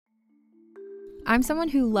I'm someone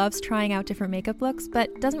who loves trying out different makeup looks,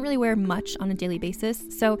 but doesn't really wear much on a daily basis,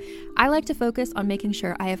 so I like to focus on making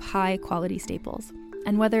sure I have high quality staples.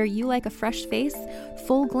 And whether you like a fresh face,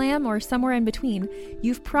 full glam, or somewhere in between,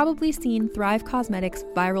 you've probably seen Thrive Cosmetics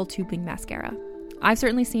Viral Tubing Mascara. I've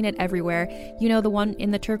certainly seen it everywhere, you know, the one in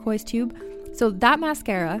the turquoise tube. So that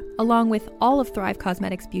mascara, along with all of Thrive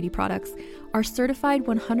Cosmetics beauty products, are certified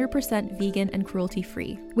 100% vegan and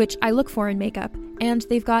cruelty-free, which I look for in makeup, and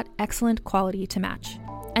they've got excellent quality to match.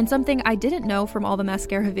 And something I didn't know from all the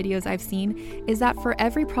mascara videos I've seen is that for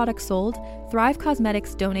every product sold, Thrive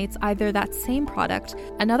Cosmetics donates either that same product,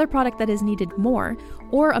 another product that is needed more,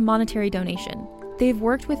 or a monetary donation. They've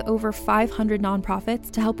worked with over 500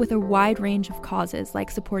 nonprofits to help with a wide range of causes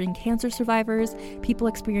like supporting cancer survivors, people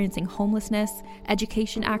experiencing homelessness,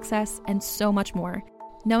 education access, and so much more.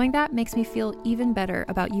 Knowing that makes me feel even better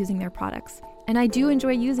about using their products. And I do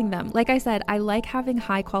enjoy using them. Like I said, I like having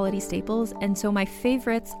high quality staples, and so my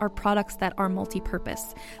favorites are products that are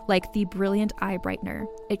multi-purpose, like the Brilliant Eye Brightener.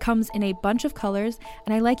 It comes in a bunch of colors,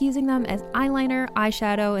 and I like using them as eyeliner,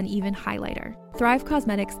 eyeshadow, and even highlighter. Thrive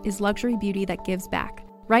Cosmetics is luxury beauty that gives back.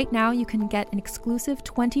 Right now, you can get an exclusive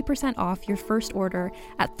 20% off your first order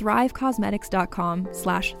at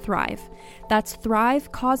thrivecosmetics.com/thrive. That's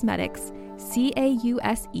Thrive Cosmetics,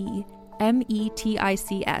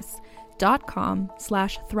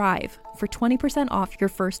 CAUSEMETICS.com/thrive for 20% off your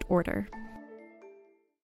first order.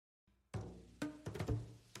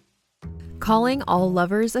 Calling all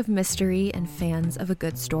lovers of mystery and fans of a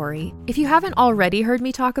good story. If you haven't already heard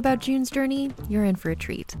me talk about June's Journey, you're in for a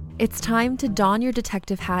treat. It's time to don your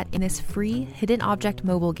detective hat in this free hidden object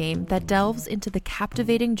mobile game that delves into the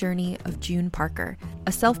captivating journey of June Parker,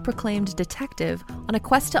 a self-proclaimed detective on a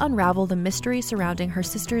quest to unravel the mystery surrounding her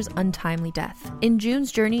sister's untimely death. In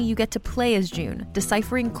June's Journey, you get to play as June,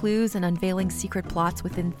 deciphering clues and unveiling secret plots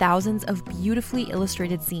within thousands of beautifully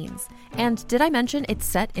illustrated scenes. And did I mention it's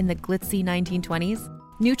set in the glitzy 1920s?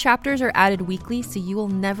 New chapters are added weekly, so you will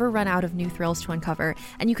never run out of new thrills to uncover,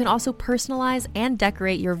 and you can also personalize and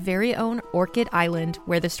decorate your very own Orchid Island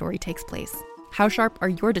where the story takes place. How sharp are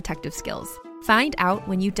your detective skills? Find out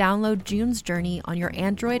when you download June's Journey on your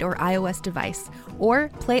Android or iOS device, or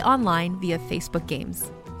play online via Facebook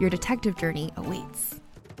Games. Your detective journey awaits.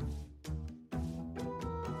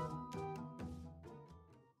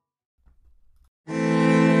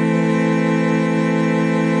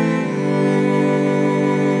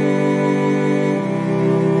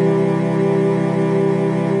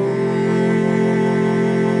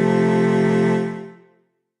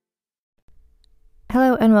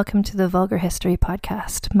 Hello and welcome to the Vulgar History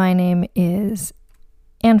Podcast. My name is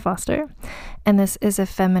Anne Foster, and this is a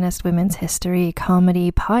feminist women's history comedy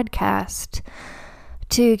podcast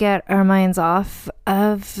to get our minds off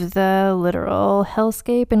of the literal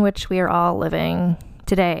hellscape in which we are all living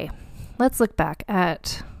today. Let's look back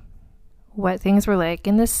at what things were like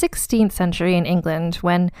in the 16th century in England,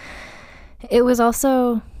 when it was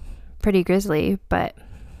also pretty grisly, but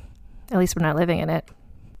at least we're not living in it.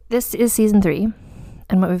 This is season 3.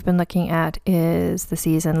 And what we've been looking at is the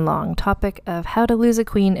season-long topic of how to lose a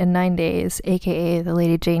queen in 9 days, aka the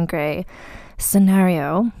Lady Jane Grey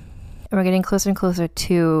scenario. And we're getting closer and closer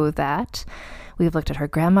to that. We've looked at her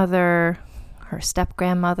grandmother, her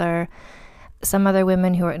step-grandmother, some other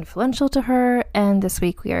women who are influential to her, and this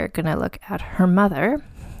week we are going to look at her mother,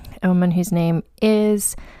 a woman whose name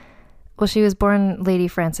is, well, she was born Lady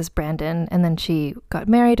Frances Brandon, and then she got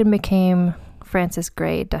married and became Frances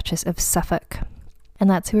Grey, Duchess of Suffolk. And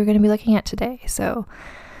that's who we're going to be looking at today. So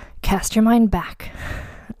cast your mind back.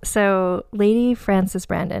 So Lady Frances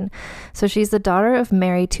Brandon. So she's the daughter of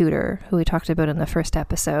Mary Tudor, who we talked about in the first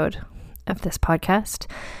episode of this podcast,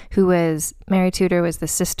 Mary Tudor was the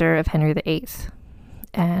sister of Henry VIII.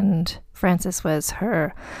 And Frances was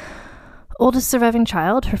her oldest surviving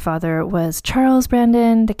child. Her father was Charles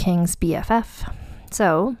Brandon, the king's BFF.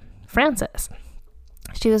 So Frances.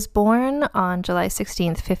 She was born on July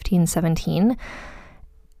 16th, 1517.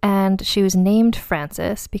 And she was named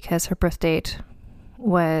Frances because her birth date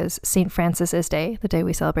was St. Francis's Day, the day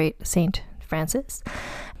we celebrate St. Francis.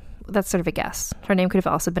 That's sort of a guess. Her name could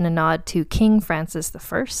have also been a nod to King Francis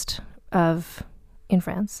I in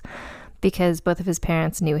France, because both of his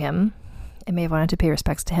parents knew him and may have wanted to pay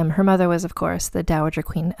respects to him. Her mother was, of course, the Dowager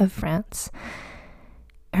Queen of France.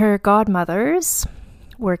 Her godmothers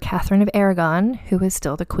were Catherine of Aragon, who was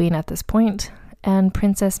still the queen at this point, and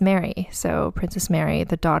Princess Mary. So Princess Mary,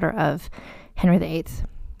 the daughter of Henry VIII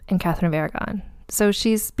and Catherine of Aragon. So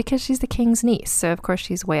because she's the king's niece, so of course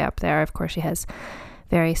she's way up there. Of course she has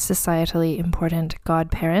very societally important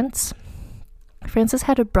godparents. Frances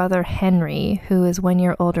had a brother, Henry, who is 1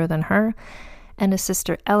 year older than her, and a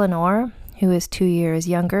sister Eleanor, who is 2 years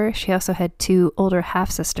younger. She also had 2 older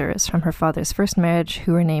half-sisters from her father's first marriage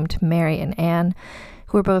who were named Mary and Anne,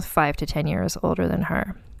 who were both 5 to 10 years older than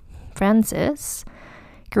her. Frances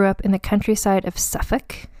grew up in the countryside of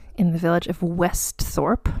Suffolk, in the village of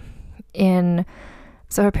Westhorpe.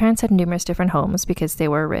 So her parents had numerous different homes because they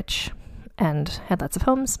were rich and had lots of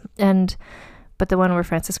homes. But the one where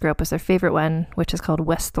Frances grew up was their favorite one, which is called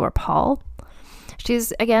Westhorpe Hall.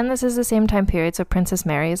 This is the same time period. So Princess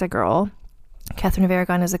Mary is a girl, Catherine of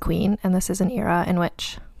Aragon is a queen, and this is an era in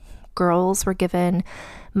which girls were given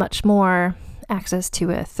much more access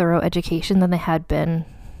to a thorough education than they had been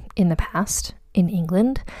in the past in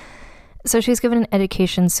England. So she was given an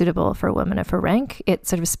education suitable for a woman of her rank. It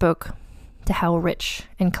sort of spoke to how rich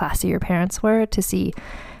and classy your parents were to see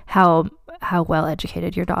how well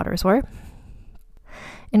educated your daughters were.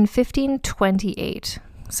 In 1528,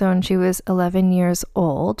 so when she was 11 years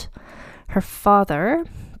old, her father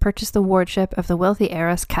purchased the wardship of the wealthy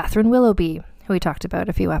heiress Catherine Willoughby, who we talked about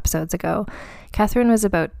a few episodes ago. Catherine was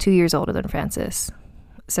about 2 years older than Frances.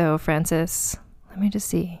 So Frances, let me just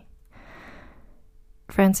see.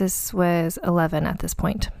 Frances was 11 at this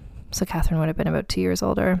point. So Catherine would have been about 2 years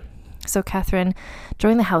older. So Catherine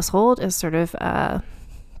joined the household as sort of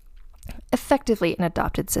effectively an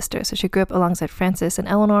adopted sister. So she grew up alongside Frances and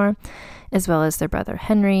Eleanor, as well as their brother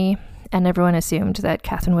Henry, and everyone assumed that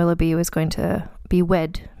Catherine Willoughby was going to be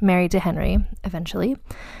married to Henry eventually.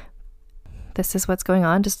 This is what's going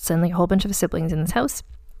on, just suddenly a whole bunch of siblings in this house.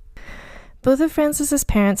 Both of Frances's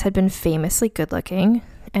parents had been famously good looking,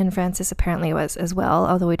 and Frances apparently was as well,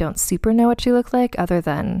 although we don't super know what she looked like other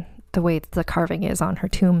than the way the carving is on her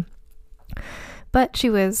tomb. But she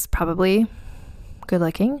was probably good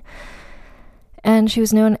looking. And she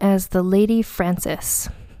was known as the Lady Frances.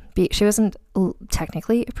 She wasn't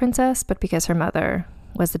technically a princess, but because her mother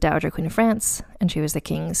was the Dowager Queen of France and she was the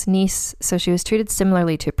king's niece, so she was treated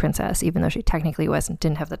similarly to a princess, even though she technically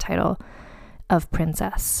didn't have the title of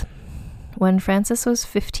princess. When Frances was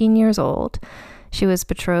 15 years old, she was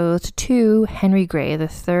betrothed to Henry Grey, the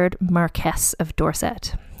 3rd Marquess of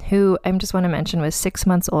Dorset, who I just want to mention was 6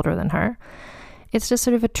 months older than her. It's just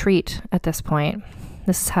sort of a treat at this point.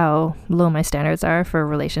 This is how low my standards are for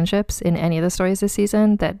relationships in any of the stories this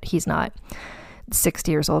season, that he's not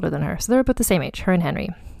 60 years older than her. So they're about the same age, her and Henry.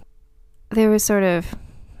 They were sort of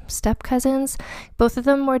step cousins. Both of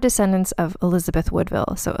them were descendants of Elizabeth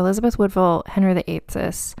Woodville. So Elizabeth Woodville, Henry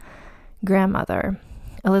VIII's grandmother.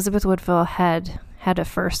 Elizabeth Woodville had a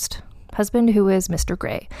first husband who was Mr.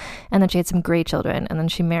 Grey, and then she had some Grey children, and then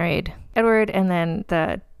she married Edward, and then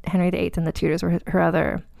Henry VIII and the Tudors were her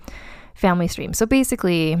other family stream. So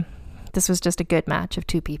basically, this was just a good match of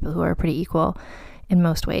two people who are pretty equal in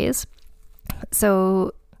most ways.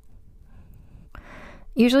 So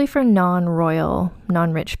usually for non-royal,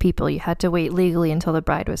 non-rich people, you had to wait legally until the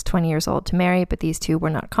bride was 20 years old to marry, but these two were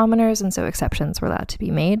not commoners, and so exceptions were allowed to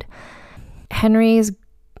be made. Henry's,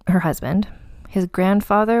 her husband, his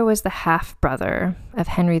grandfather was the half-brother of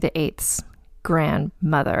Henry VIII's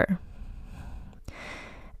grandmother.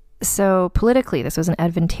 So politically, this was an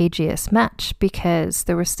advantageous match because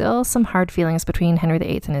there were still some hard feelings between Henry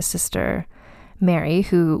VIII and his sister Mary,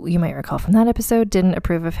 who you might recall from that episode didn't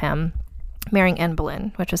approve of him marrying Anne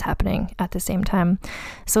Boleyn, which was happening at the same time.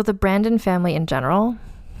 So the Brandon family in general,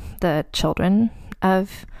 the children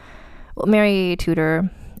of Mary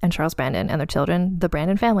Tudor and Charles Brandon and their children, the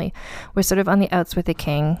Brandon family, were sort of on the outs with the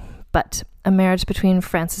king. But a marriage between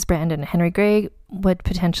Frances Brandon and Henry Grey would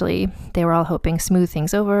potentially, they were all hoping, smooth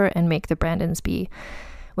things over and make the Brandons be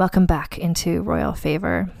welcomed back into royal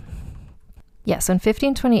favor. Yes, so in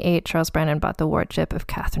 1528, Charles Brandon bought the wardship of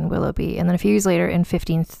Catherine Willoughby. And then a few years later, in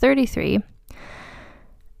 1533,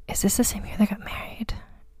 is this the same year they got married?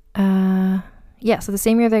 Yeah, so the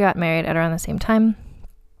same year they got married at around the same time,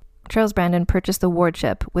 Charles Brandon purchased the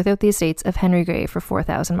wardship without the estates of Henry Grey for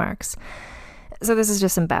 4,000 marks. So this is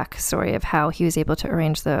just some backstory of how he was able to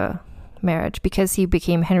arrange the marriage. Because he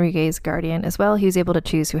became Henry Grey's guardian as well, he was able to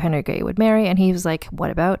choose who Henry Grey would marry, and he was like, what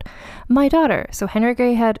about my daughter? So Henry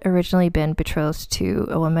Grey had originally been betrothed to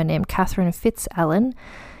a woman named Catherine Fitzalan,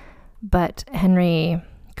 but Henry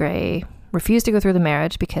Grey refused to go through the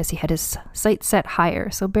marriage because he had his sights set higher.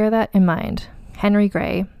 So bear that in mind. Henry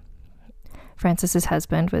Grey, Frances's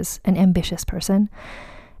husband, was an ambitious person.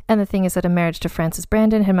 And the thing is that a marriage to Frances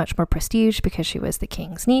Brandon had much more prestige because she was the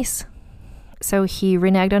king's niece. So he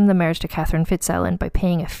reneged on the marriage to Catherine Fitzalan by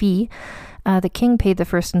paying a fee. The king paid the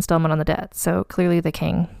first installment on the debt. So clearly the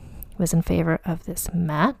king was in favor of this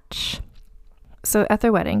match. So at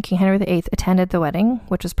their wedding, King Henry VIII attended the wedding,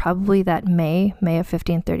 which was probably that May of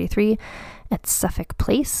 1533 at Suffolk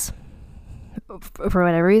Place. for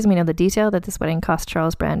whatever reason, we know the detail that this wedding cost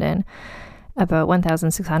Charles Brandon about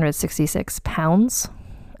 £1,666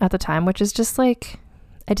 at the time, which is just like,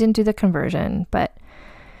 I didn't do the conversion, but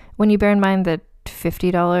when you bear in mind that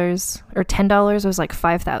 $50 or $10 was like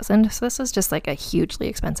 $5,000, so this was just like a hugely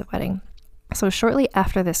expensive wedding. So shortly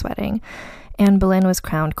after this wedding, Anne Boleyn was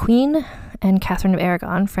crowned queen, and Catherine of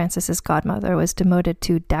Aragon, Francis's godmother, was demoted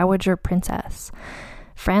to Dowager Princess.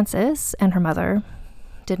 Francis and her mother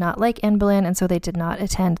did not like Anne Boleyn, and so they did not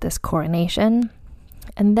attend this coronation.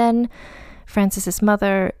 And then Francis's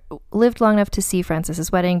mother lived long enough to see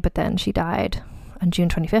Francis's wedding, but then she died on June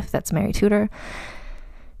 25th. That's Mary Tudor.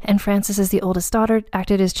 And Frances, as the oldest daughter,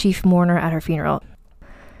 acted as chief mourner at her funeral.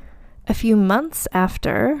 A few months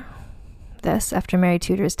after this, after Mary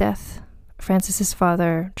Tudor's death, Francis's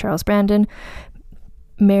father, Charles Brandon,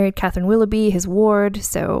 married Catherine Willoughby, his ward.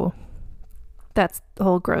 So that's the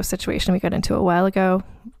whole gross situation we got into a while ago.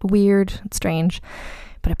 Weird, strange,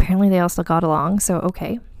 but apparently they all still got along. So,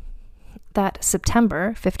 okay. That September,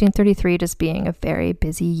 1533, just being a very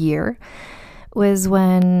busy year, was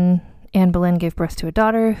when Anne Boleyn gave birth to a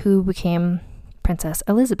daughter who became Princess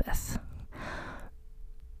Elizabeth.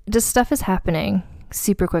 Just stuff is happening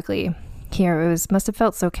super quickly here. Must have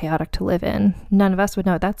felt so chaotic to live in. None of us would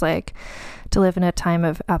know what that's like, to live in a time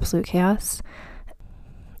of absolute chaos.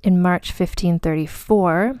 In March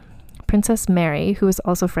 1534, Princess Mary, who was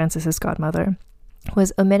also Francis's godmother,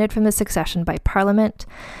 was omitted from the succession by Parliament,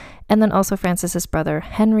 and then also Francis's brother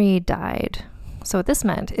Henry died. So what this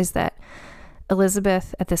meant is that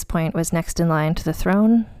Elizabeth at this point was next in line to the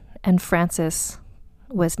throne, and Francis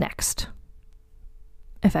was next,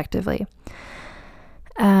 effectively.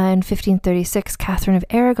 In 1536, Catherine of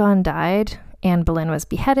Aragon died. Anne Boleyn was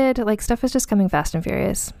beheaded. Like, stuff was just coming fast and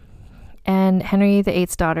furious. And Henry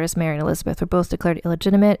VIII's daughters, Mary and Elizabeth, were both declared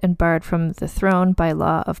illegitimate and barred from the throne by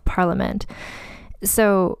law of Parliament.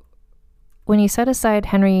 So when you set aside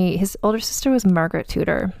Henry, his older sister was Margaret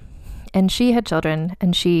Tudor, and she had children,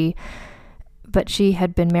 but she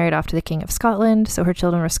had been married off to the King of Scotland, so her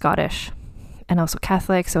children were Scottish and also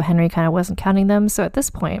Catholic, so Henry kind of wasn't counting them. So at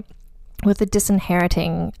this point, with the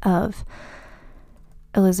disinheriting of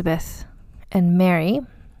Elizabeth and Mary,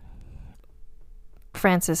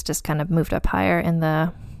 Francis just kind of moved up higher in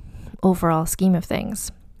the overall scheme of things.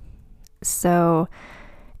 So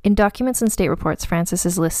in documents and state reports, Francis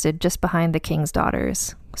is listed just behind the king's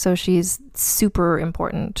daughters. So she's super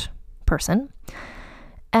important person.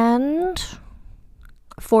 And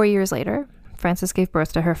 4 years later, Frances gave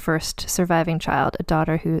birth to her first surviving child, a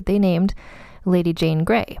daughter who they named Lady Jane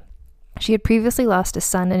Grey. She had previously lost a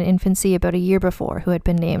son in infancy about a year before, who had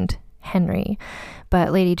been named Henry,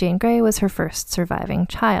 but Lady Jane Grey was her first surviving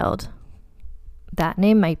child. That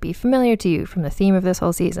name might be familiar to you from the theme of this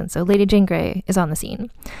whole season, so Lady Jane Grey is on the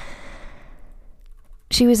scene.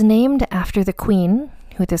 She was named after the Queen,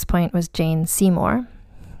 who at this point was Jane Seymour,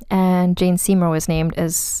 and Jane Seymour was named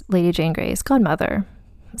as Lady Jane Grey's godmother.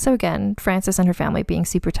 So again, Frances and her family being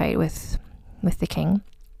super tight with the king.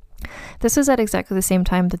 This was at exactly the same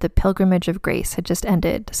time that the Pilgrimage of Grace had just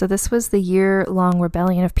ended. So this was the year-long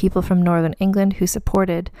rebellion of people from northern England who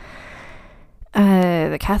supported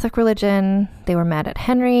the Catholic religion. They were mad at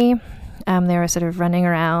Henry. They were sort of running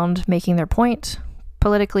around making their point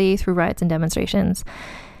politically through riots and demonstrations.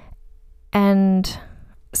 And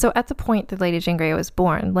so at the point that Lady Jane Grey was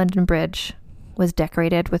born, London Bridge was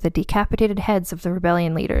decorated with the decapitated heads of the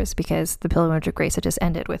rebellion leaders because the Pilgrimage of Grace had just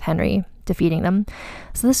ended with Henry defeating them.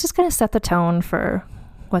 So this just kind of set the tone for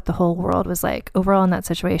what the whole world was like. Overall in that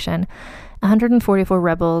situation, 144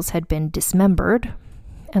 rebels had been dismembered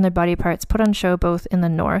and their body parts put on show both in the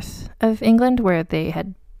north of England, where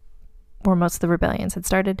most of the rebellions had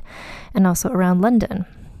started, and also around London.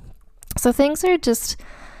 So things are just,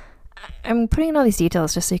 I'm putting in all these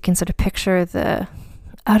details just so you can sort of picture the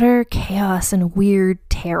utter chaos and weird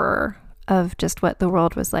terror of just what the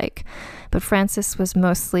world was like. But Frances was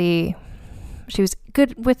she was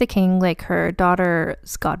good with the king, like her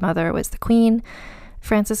daughter's godmother was the queen.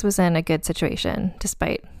 Frances was in a good situation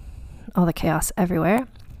despite all the chaos everywhere.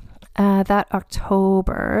 That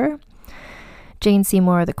October, Jane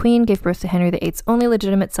Seymour, the queen, gave birth to Henry VIII's only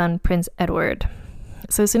legitimate son, Prince Edward.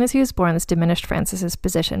 So as soon as he was born, this diminished Frances's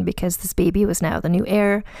position because this baby was now the new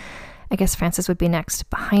heir. I guess Frances would be next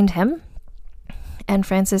behind him. And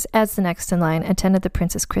Frances, as the next in line, attended the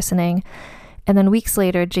prince's christening. And then weeks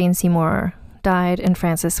later, Jane Seymour died and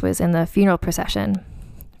Frances was in the funeral procession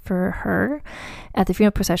for her. At the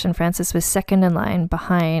funeral procession, Frances was second in line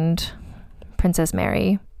behind Princess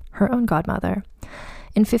Mary, her own godmother.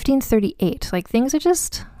 In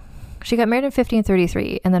 1538, she got married in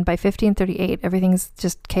 1533, and then by 1538, everything's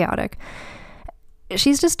just chaotic.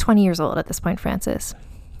 she's just 20 years old at this point, Frances.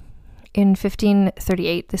 In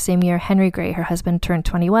 1538, the same year, Henry Grey, her husband, turned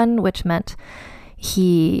 21, which meant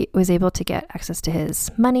he was able to get access to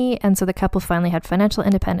his money, and so the couple finally had financial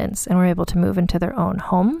independence and were able to move into their own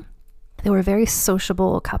home. They were a very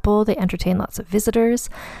sociable couple. They entertained lots of visitors.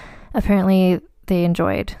 Apparently, they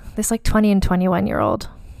enjoyed this 20 and 21-year-old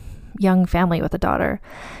young family with a daughter.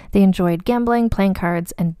 They enjoyed gambling, playing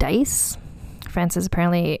cards, and dice. Frances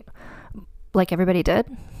apparently, like everybody did,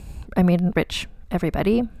 rich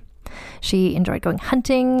everybody. She enjoyed going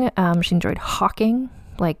hunting. She enjoyed hawking,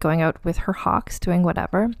 like going out with her hawks, doing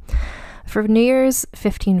whatever. For New Year's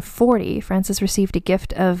 1540, Frances received a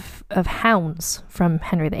gift of hounds from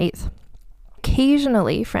Henry VIII.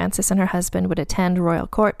 Occasionally, Frances and her husband would attend royal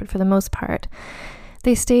court, but for the most part,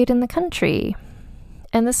 they stayed in the country.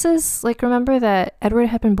 And this is, remember that Edward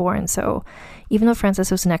had been born, so even though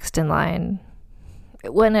Frances was next in line,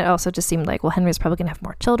 when it also just seemed like, well, Henry's probably going to have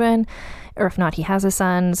more children, or if not, he has a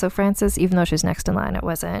son. So Frances, even though she was next in line,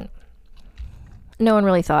 no one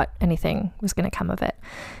really thought anything was going to come of it.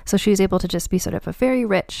 So she was able to just be sort of a very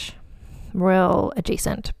rich, royal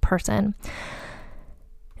adjacent person.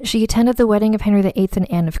 She attended the wedding of Henry VIII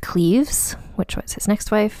and Anne of Cleves, which was his next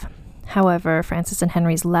wife. However, Frances and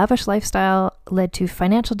Henry's lavish lifestyle led to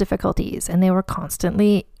financial difficulties, and they were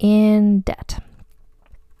constantly in debt.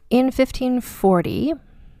 In 1540,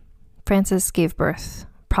 Frances gave birth,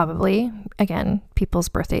 probably, again, people's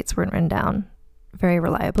birth dates weren't written down very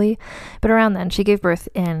reliably, but around then she gave birth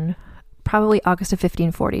in probably August of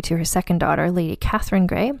 1540 to her second daughter, Lady Catherine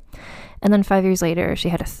Grey, and then 5 years later she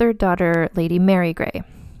had a third daughter, Lady Mary Grey.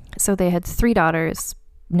 So they had 3 daughters,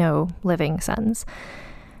 no living sons.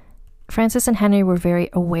 Frances and Henry were very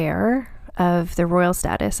aware of their royal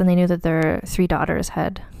status, and they knew that their 3 daughters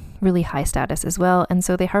had really high status as well, and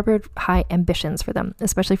so they harbored high ambitions for them,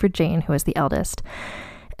 especially for Jane, who was the eldest,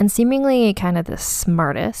 and seemingly kind of the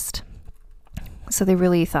smartest. So they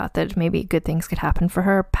really thought that maybe good things could happen for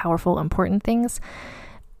her, powerful, important things.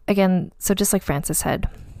 Again, so just like Frances had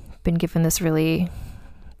been given this really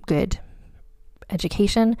good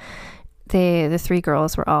education, the 3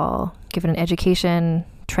 girls were all given an education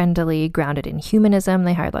trendily grounded in humanism.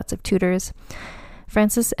 They hired lots of tutors.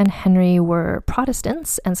 Frances and Henry were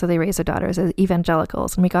Protestants, and so they raised their daughters as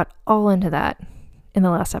evangelicals, and we got all into that in the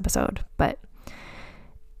last episode. But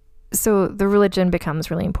so the religion becomes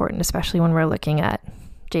really important, especially when we're looking at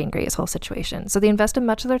Jane Grey's whole situation. So they invested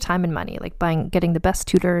much of their time and money, like getting the best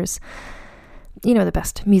tutors, the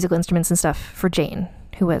best musical instruments and stuff for Jane,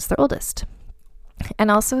 who was their oldest, and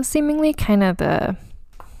also seemingly kind of the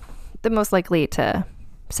most likely to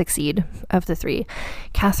succeed of the 3.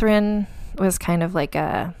 Catherine was kind of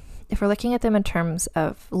if we're looking at them in terms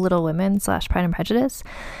of Little Women / Pride and Prejudice,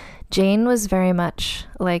 Jane was very much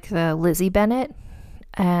like the Lizzie Bennet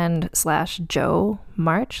and / Jo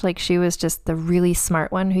March. She was just the really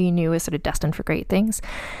smart one who you knew was sort of destined for great things.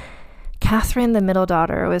 Catherine, the middle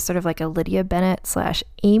daughter, was sort of like a Lydia Bennet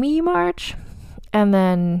 / Amy March. And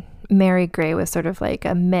then Mary Grey was sort of like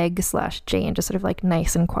a Meg / Jane, just sort of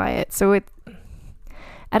nice and quiet. So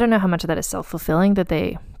I don't know how much of that is self-fulfilling, that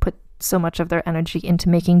they put so much of their energy into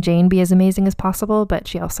making Jane be as amazing as possible, but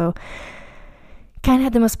she also kind of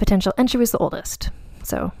had the most potential, and she was the oldest.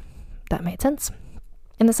 So that made sense.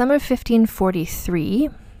 In the summer of 1543,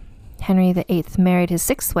 Henry VIII married his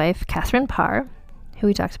 6th wife, Catherine Parr, who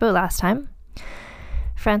we talked about last time.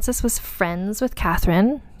 Frances was friends with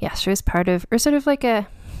Catherine. Yes, she was part of, or sort of like a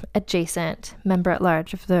adjacent member at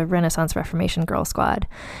large of the Renaissance Reformation Girl Squad.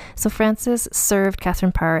 So Frances served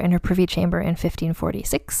Catherine Parr in her privy chamber in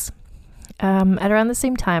 1546. At around the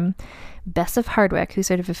same time, Bess of Hardwicke, who's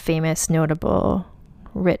sort of a famous, notable,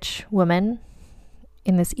 rich woman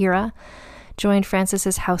in this era, joined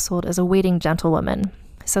Frances's household as a waiting gentlewoman.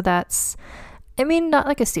 So that's, not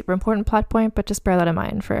like a super important plot point, but just bear that in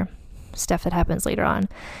mind for stuff that happens later on.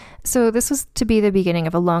 So this was to be the beginning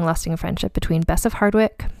of a long-lasting friendship between Bess of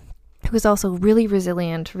Hardwicke, who was also really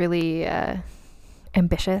resilient, really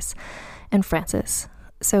ambitious, and Frances.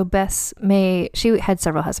 So Bess she had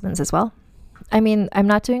several husbands as well. I'm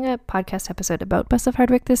not doing a podcast episode about Bess of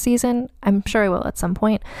Hardwicke this season. I'm sure I will at some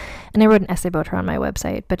point. And I wrote an essay about her on my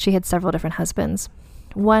website, but she had several different husbands.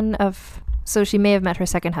 So she may have met her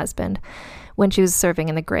second husband when she was serving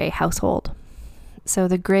in the Grey household. So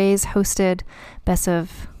the Greys hosted Bess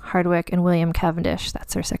of Hardwicke and William Cavendish,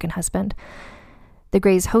 that's her second husband. The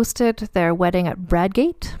Greys hosted their wedding at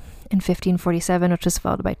Bradgate in 1547, which was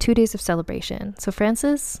followed by 2 days of celebration. So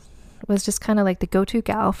Frances was just kind of like the go-to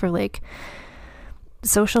gal for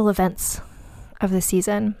social events of the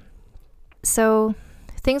season. So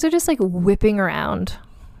things are just whipping around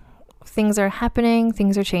things are happening,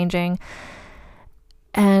 things are changing.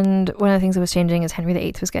 And one of the things that was changing is Henry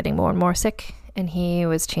VIII was getting more and more sick, and he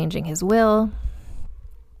was changing his will.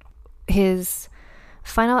 His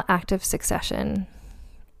final act of succession,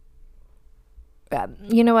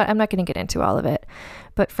 you know what, I'm not going to get into all of it,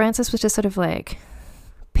 but Francis was just sort of like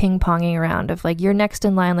ping-ponging around of like, you're next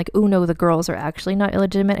in line, like, oh no, the girls are actually not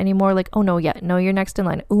illegitimate anymore, like, oh no, yeah, no, you're next in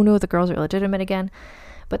line, oh no, the girls are illegitimate again.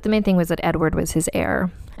 But the main thing was that Edward was his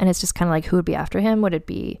heir, and it's just kind of like, who would be after him? Would it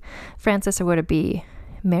be Francis or would it be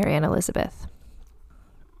Mary and Elizabeth?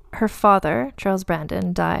 Her father, Charles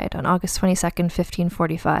Brandon, died on August 22nd,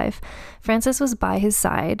 1545. Francis was by his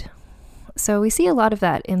side. So we see a lot of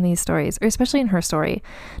that in these stories, or especially in her story,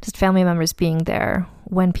 just family members being there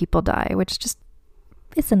when people die, which just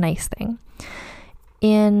is a nice thing.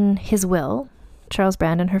 In his will, Charles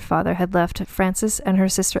Brandon, her father, had left Frances and her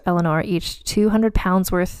sister Eleanor each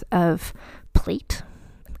 £200 worth of plate.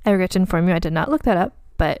 I regret to inform you, I did not look that up,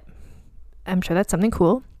 but I'm sure that's something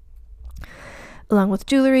cool. Along with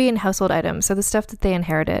jewelry and household items. So the stuff that they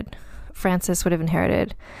inherited, Frances would have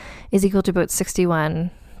inherited, is equal to about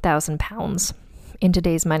 £61,000 in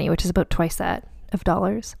today's money, which is about twice that of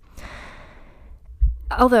dollars.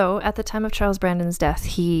 Although, at the time of Charles Brandon's death,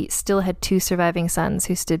 he still had 2 surviving sons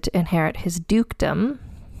who stood to inherit his dukedom.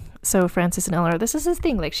 So Frances and Eleanor, this is his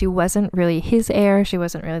thing. Like, she wasn't really his heir. She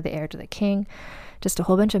wasn't really the heir to the king. Just a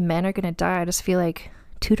whole bunch of men are going to die. I just feel like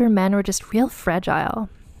Tudor men were just real fragile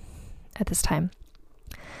at this time.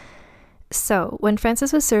 So, when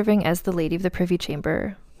Frances was serving as the Lady of the Privy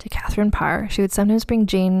Chamber to Catherine Parr, she would sometimes bring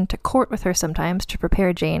Jane to court with her sometimes to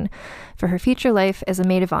prepare Jane for her future life as a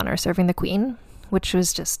maid of honor serving the Queen, which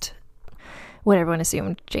was just what everyone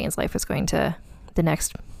assumed Jane's life was going to, the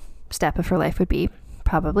next step of her life would be,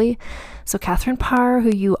 probably. So Catherine Parr,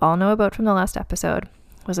 who you all know about from the last episode,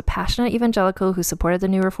 was a passionate evangelical who supported the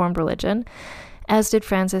new Reformed religion, as did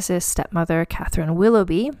Frances's stepmother, Catherine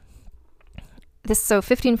Willoughby. So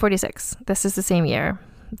 1546, this is the same year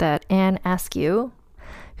that Anne Askew,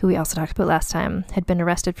 who we also talked about last time, had been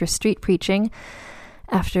arrested for street preaching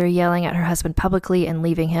after yelling at her husband publicly and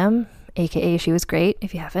leaving him, aka She Was Great.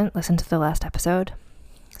 If you haven't, listen to the last episode.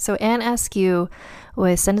 So Anne Askew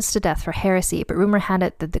was sentenced to death for heresy, but rumor had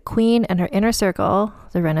it that the Queen and her inner circle,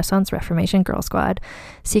 the Renaissance Reformation Girl Squad,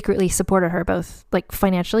 secretly supported her, both like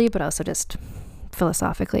financially but also just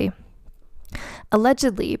philosophically.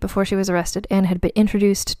 Allegedly, before she was arrested, Anne had been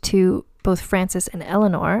introduced to both Frances and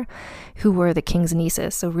Eleanor, who were the king's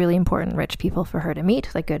nieces, so really important rich people for her to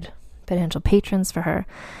meet, like good potential patrons for her.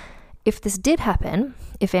 If this did happen,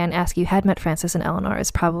 if Anne Askew had met Frances and Eleanor,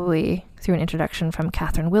 it's probably through an introduction from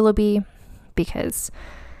Catherine Willoughby, because,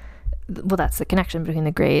 well, that's the connection between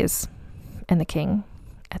the Greys and the king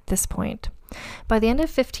at this point. By the end of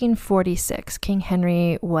 1546, King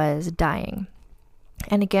Henry was dying.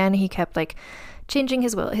 And again, he kept like changing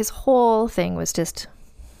his will. His whole thing was just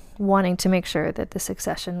wanting to make sure that the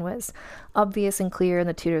succession was obvious and clear and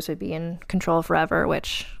the Tudors would be in control forever,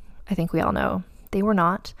 which I think we all know they were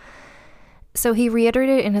not. So he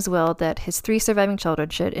reiterated in his will that his 3 surviving children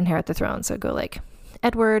should inherit the throne. So it'd go like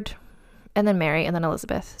Edward, and then Mary, and then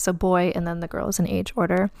Elizabeth. So boy, and then the girls in age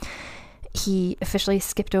order. He officially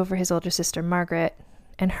skipped over his older sister Margaret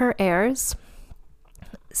and her heirs,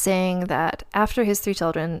 saying that after his 3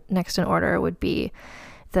 children, next in order would be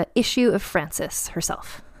the issue of Frances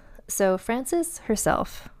herself. So Frances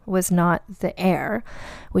herself was not the heir,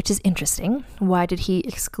 which is interesting. Why did he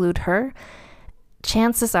exclude her?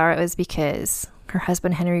 Chances are it was because her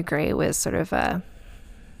husband Henry Grey was sort of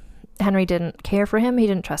Henry didn't care for him, he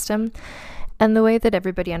didn't trust him. And the way that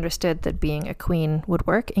everybody understood that being a queen would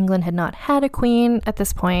work, England had not had a queen at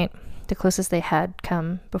this point. The closest they had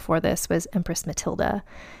come before this was Empress Matilda,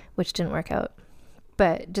 which didn't work out.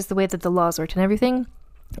 But just the way that the laws worked and everything,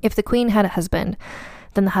 if the queen had a husband,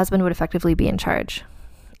 then the husband would effectively be in charge.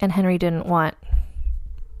 And Henry didn't want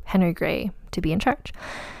Henry Grey to be in charge.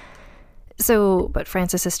 So, but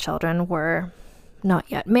Frances's children were not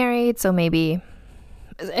yet married, so maybe,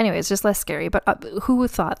 anyway, it's just less scary. But who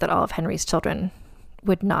thought that all of Henry's children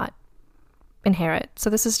would not inherit? So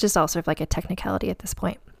this is just all sort of like a technicality at this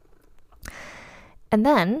point. And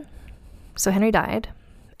then, so Henry died,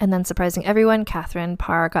 and then surprising everyone, Catherine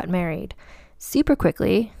Parr got married super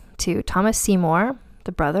quickly to Thomas Seymour,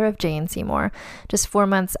 the brother of Jane Seymour, just 4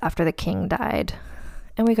 months after the king died.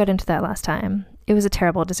 And we got into that last time. It was a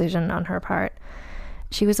terrible decision on her part.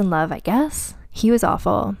 She was in love, I guess. He was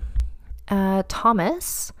awful.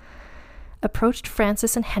 Thomas approached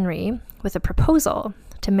Frances and Henry with a proposal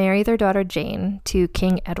to marry their daughter Jane to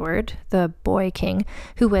King Edward, the boy king,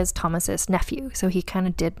 who was Thomas's nephew. So he kind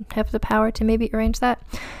of did have the power to maybe arrange that.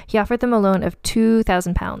 He offered them a loan of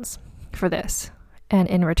 £2,000 for this. And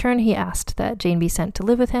in return, he asked that Jane be sent to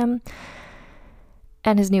live with him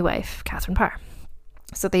and his new wife, Catherine Parr.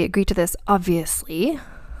 So they agreed to this, obviously,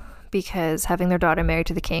 because having their daughter married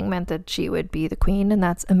to the king meant that she would be the queen, and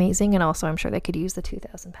that's amazing. And also, I'm sure they could use the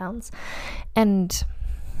 £2,000. And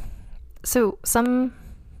so some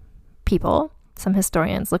people, some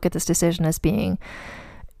historians, look at this decision as being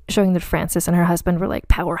showing that Frances and her husband were like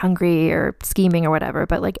power hungry or scheming or whatever.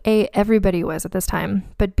 But like, A, everybody was at this time.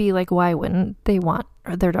 But B, like, why wouldn't they want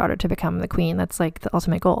their daughter to become the queen? That's like the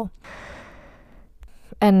ultimate goal.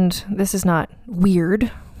 And this is not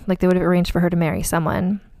weird. Like, they would have arranged for her to marry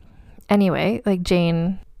someone. Anyway, like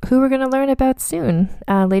Jane, who we're going to learn about soon,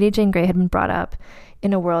 Lady Jane Grey had been brought up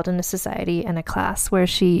in a world and a society and a class where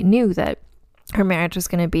she knew that her marriage was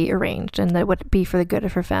going to be arranged and that it would be for the good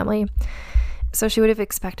of her family. So she would have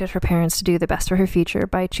expected her parents to do the best for her future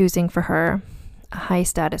by choosing for her a high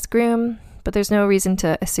status groom, but there's no reason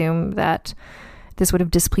to assume that this would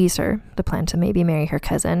have displeased her, the plan to maybe marry her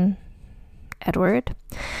cousin, Edward.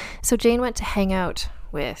 So Jane went to hang out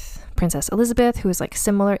with Princess Elizabeth, who was like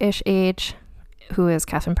similar-ish age, who is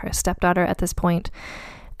Catherine Parr's stepdaughter at this point,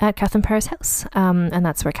 at Catherine Parr's house. And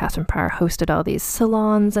that's where Catherine Parr hosted all these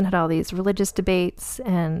salons and had all these religious debates.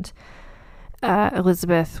 And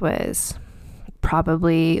Elizabeth was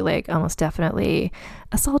probably, like, almost definitely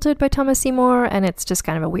assaulted by Thomas Seymour, and it's just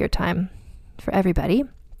kind of a weird time for everybody.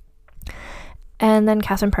 And then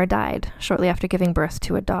Catherine Parr died shortly after giving birth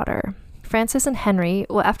to a daughter. Frances and Henry,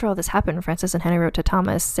 well, after all this happened, Frances and Henry wrote to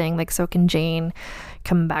Thomas saying, like, so can Jane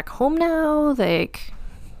come back home now? Like,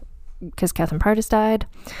 because Catherine Parr just died.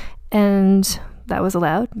 And that was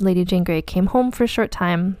allowed. Lady Jane Grey came home for a short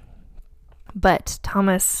time. But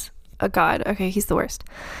Thomas, oh God, okay, he's the worst.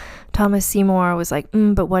 Thomas Seymour was like,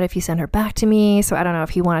 but what if you send her back to me? So I don't know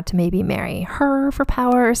if he wanted to maybe marry her for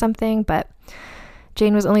power or something, but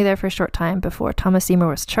Jane was only there for a short time before Thomas Seymour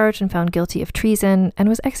was charged and found guilty of treason and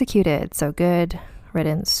was executed. So good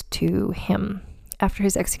riddance to him. After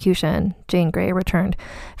his execution, Jane Grey returned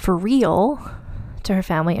for real to her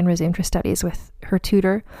family and resumed her studies with her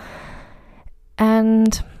tutor.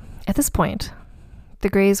 And at this point, the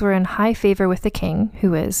Greys were in high favor with the king,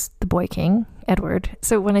 who is the boy king, Edward.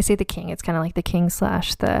 So when I say the king, it's kind of like the king /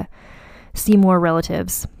 the Seymour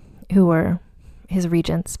relatives who were his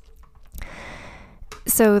regents.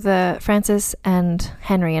 So the Frances and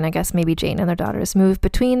Henry, and I guess maybe Jane and their daughters, moved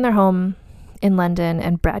between their home in London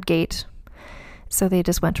and Bradgate. So they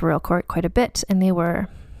just went to royal court quite a bit, and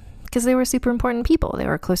because they were super important people. They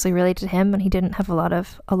were closely related to him, and he didn't have a lot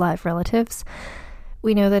of alive relatives.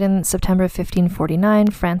 We know that in September of 1549,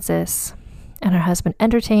 Frances and her husband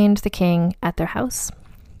entertained the king at their house.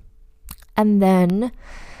 And then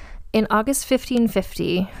in August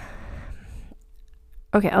 1550,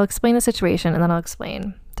 okay, I'll explain the situation and then I'll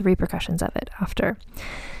explain the repercussions of it after.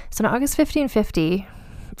 So in August 1550,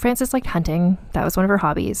 Frances liked hunting. That was one of her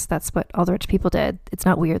hobbies. That's what all the rich people did. It's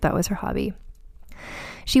not weird. That was her hobby.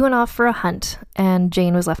 She went off for a hunt, and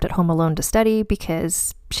Jane was left at home alone to study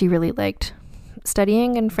because she really liked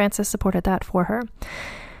studying, and Frances supported that for her.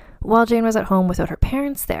 While Jane was at home without her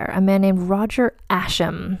parents there, a man named Roger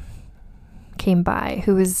Ascham came by,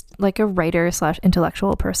 who was like a writer /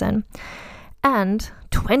 intellectual person. And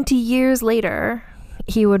 20 years later,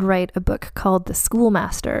 he would write a book called The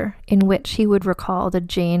Schoolmaster, in which he would recall that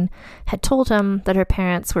Jane had told him that her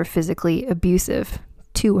parents were physically abusive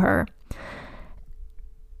to her.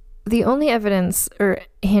 The only evidence or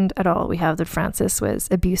hint at all we have that Frances was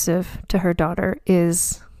abusive to her daughter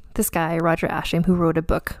is this guy, Roger Ascham, who wrote a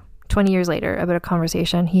book 20 years later about a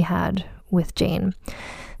conversation he had with Jane.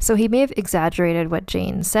 So he may have exaggerated what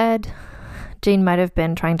Jane said. Jane might have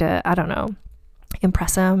been trying to, I don't know,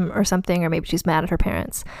 impress him or something, or maybe she's mad at her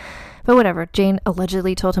parents. But whatever, Jane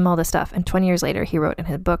allegedly told him all this stuff, and 20 years later he wrote in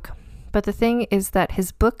his book. But the thing is that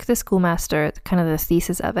his book, The Schoolmaster, kind of the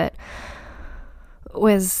thesis of it,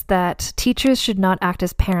 was that teachers should not act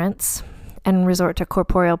as parents and resort to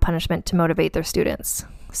corporeal punishment to motivate their students.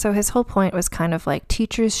 So his whole point was kind of like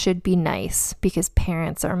teachers should be nice because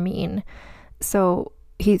parents are mean. So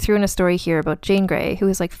he threw in a story here about Jane Grey, who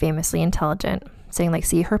was like famously intelligent, saying like,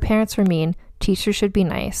 see, her parents were mean, teachers should be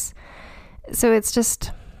nice. So it's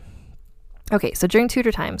just, okay, so during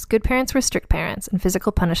Tudor times, good parents were strict parents and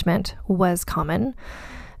physical punishment was common.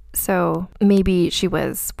 So maybe she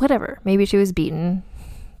was, whatever, maybe she was beaten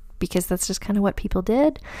because that's just kind of what people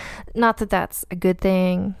did. Not that that's a good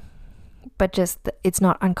thing, but just it's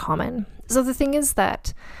not uncommon. So the thing is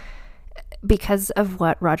that because of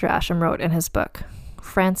what Roger Ascham wrote in his book.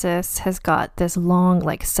 Frances has got this long,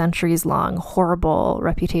 like centuries-long, horrible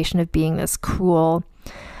reputation of being this cruel,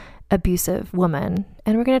 abusive woman.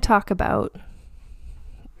 And we're going to talk about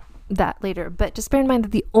that later. But just bear in mind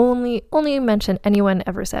that the only mention anyone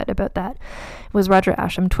ever said about that was Roger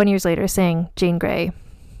Ascham 20 years later saying Jane Grey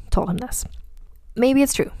told him this. Maybe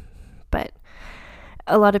it's true, but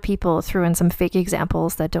a lot of people threw in some fake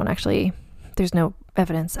examples that don't actually, there's no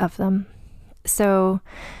evidence of them. So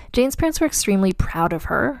Jane's parents were extremely proud of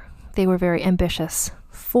her. They were very ambitious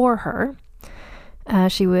for her.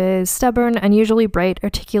 She was stubborn, unusually bright,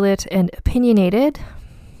 articulate, and opinionated.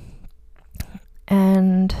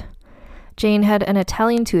 And Jane had an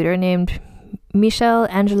Italian tutor named Michel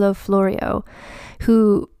Angelo Florio,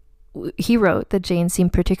 who he wrote that Jane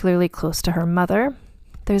seemed particularly close to her mother.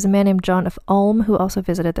 There's a man named John of Ulm who also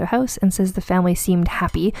visited their house and says the family seemed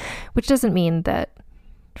happy, which doesn't mean that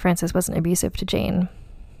Frances wasn't abusive to Jane.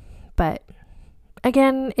 But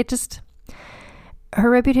again, her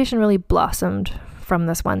reputation really blossomed from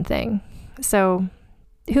this one thing. So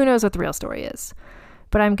who knows what the real story is?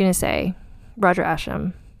 But I'm going to say Roger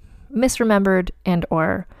Ascham misremembered and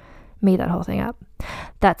or made that whole thing up.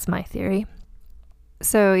 That's my theory.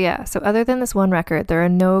 So other than this one record, there are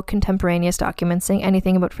no contemporaneous documents saying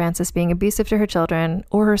anything about Frances being abusive to her children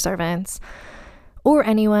or her servants or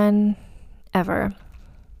anyone ever.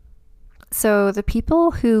 So the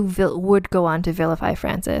people who would go on to vilify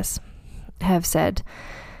Frances have said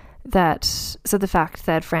that, the fact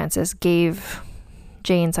that Frances gave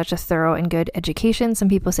Jane such a thorough and good education, some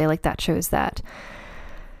people say like that shows that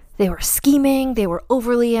they were scheming, they were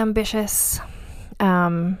overly ambitious.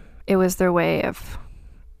 It was their way of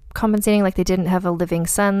compensating, like they didn't have a living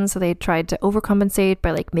son, so they tried to overcompensate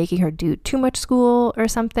by like making her do too much school or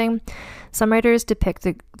something. Some writers depict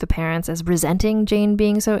the parents as resenting Jane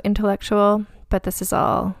being so intellectual, but this is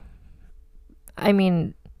all, I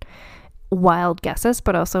mean, wild guesses,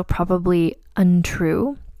 but also probably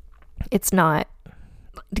untrue. It's not,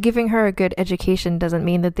 giving her a good education doesn't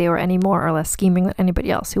mean that they were any more or less scheming than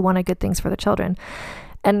anybody else who wanted good things for the children.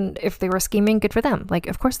 And if they were scheming, good for them. Like,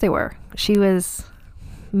 of course they were. She was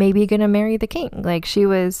maybe gonna marry the king. Like, she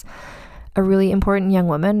was a really important young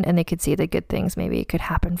woman, and they could see that good things maybe could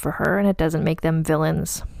happen for her, and it doesn't make them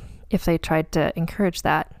villains if they tried to encourage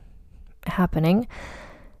that happening.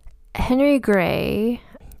 Henry Grey,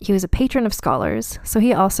 he was a patron of scholars, so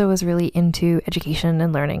he also was really into education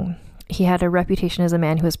and learning. He had a reputation as a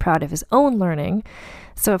man who was proud of his own learning,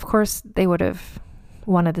 so of course they would have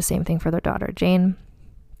wanted the same thing for their daughter Jane.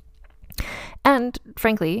 And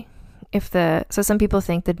frankly, so some people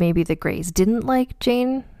think that maybe the Greys didn't like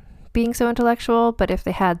Jane being so intellectual, but if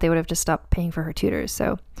they had, they would have just stopped paying for her tutors.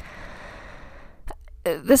 So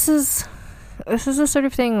this is a sort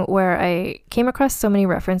of thing where I came across so many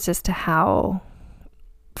references to how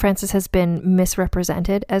Frances has been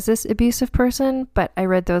misrepresented as this abusive person, but I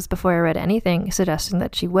read those before I read anything suggesting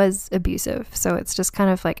that she was abusive. So it's just kind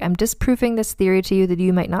of like I'm disproving this theory to you that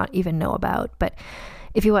you might not even know about. But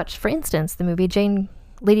if you watch, for instance, the movie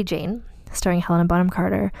Lady Jane, starring Helena Bonham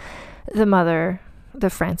Carter, the mother, the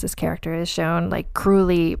Frances character, is shown like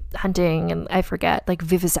cruelly hunting and I forget, like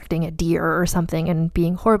vivisecting a deer or something and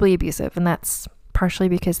being horribly abusive. And that's partially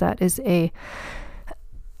because that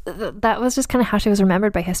was just kind of how she was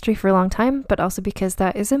remembered by history for a long time, but also because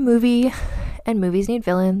that is a movie and movies need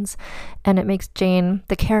villains, and it makes Jane,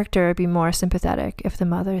 the character, be more sympathetic if the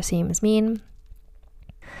mother seems mean.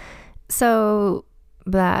 So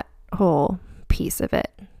that whole piece of it,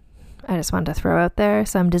 I just wanted to throw out there.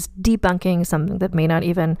 So I'm just debunking something that may not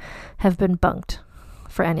even have been bunked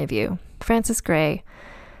for any of you. Frances Grey,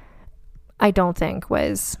 I don't think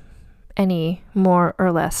was any more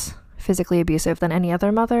or less physically abusive than any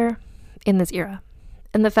other mother in this era.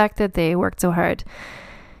 And the fact that they worked so hard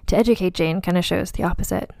to educate Jane kind of shows the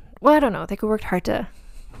opposite. Well, I don't know. They could work hard to,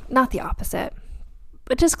 not the opposite,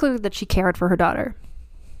 but just clearly that she cared for her daughter.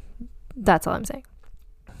 That's all I'm saying.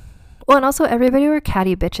 Well, and also everybody were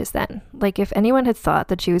catty bitches then. Like, if anyone had thought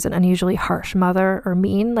that she was an unusually harsh mother or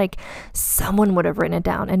mean, like, someone would have written it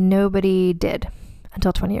down, and nobody did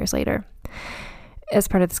until 20 years later, as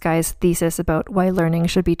part of this guy's thesis about why learning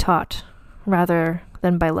should be taught rather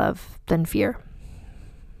than by love than fear.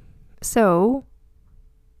 So,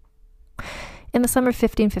 in the summer of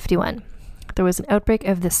 1551, there was an outbreak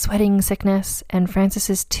of the sweating sickness, and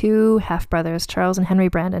Frances's two half-brothers, Charles and Henry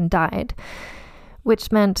Brandon, died,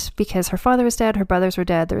 which meant because her father was dead, her brothers were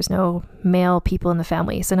dead, there was no male people in the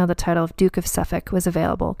family, so now the title of Duke of Suffolk was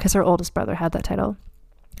available because her oldest brother had that title.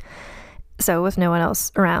 So with no one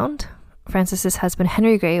else around, Frances's husband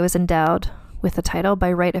Henry Grey was endowed with the title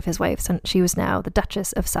by right of his wife, so she was now the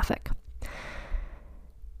Duchess of Suffolk.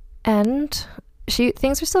 And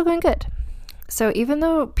things were still going good. So even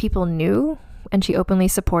though people knew and she openly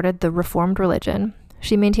supported the Reformed religion,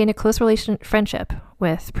 she maintained a close friendship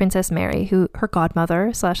with Princess Mary, her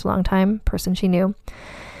godmother / longtime person she knew.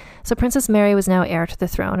 So Princess Mary was now heir to the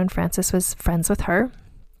throne, and Francis was friends with her.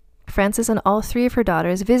 Francis and all 3 of her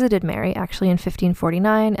daughters visited Mary actually in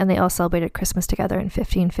 1549, and they all celebrated Christmas together in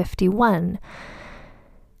 1551.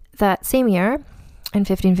 That same year, in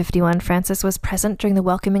 1551, Francis was present during the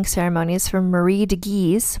welcoming ceremonies for Marie de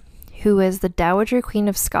Guise, who was the Dowager Queen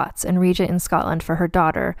of Scots and regent in Scotland for her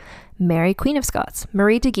daughter, Mary, Queen of Scots.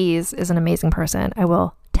 Marie de Guise is an amazing person. I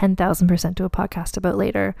will 10,000% do a podcast about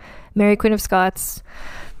later. Mary, Queen of Scots,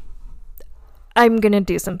 I'm going to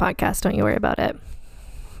do some podcasts, don't you worry about it.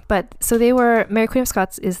 But so Mary, Queen of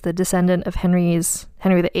Scots is the descendant of Henry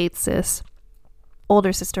VIII's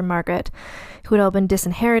older sister, Margaret, who had all been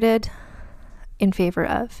disinherited in favor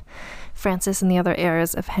of Francis and the other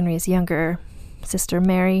heirs of Henry's younger sister,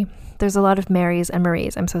 Mary. There's a lot of Marys and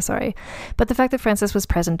Maries, I'm so sorry. But the fact that Francis was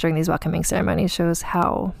present during these welcoming ceremonies shows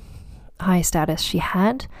how high status she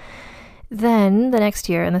had. Then, the next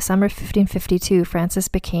year, in the summer of 1552, Francis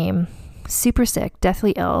became super sick,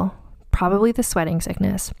 deathly ill, probably the sweating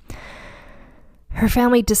sickness. Her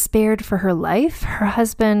family despaired for her life. Her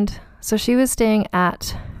husband, so she was staying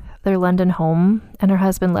at their London home, and her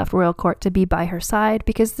husband left royal court to be by her side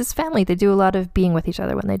because this family, they do a lot of being with each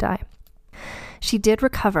other when they die. She did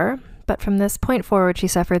recover, but from this point forward, she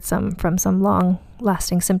suffered from some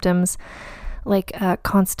long-lasting symptoms like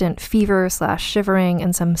constant fever / shivering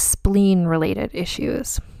and some spleen-related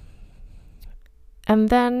issues. And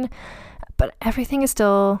then, but everything is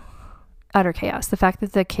still utter chaos. The fact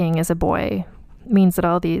that the king is a boy means that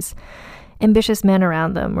all these ambitious men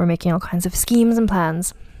around them were making all kinds of schemes and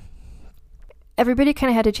plans. Everybody kind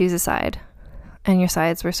of had to choose a side, and your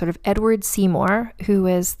sides were sort of Edward Seymour, who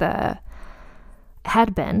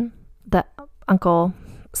had been the uncle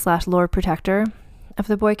 / Lord Protector of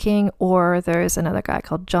the boy king, or there's another guy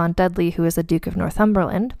called John Dudley, who is the Duke of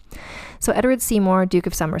Northumberland. So Edward Seymour, Duke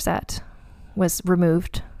of Somerset, was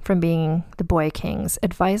removed from being the boy king's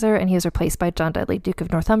advisor, and he was replaced by John Dudley, Duke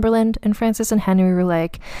of Northumberland. And Francis and Henry were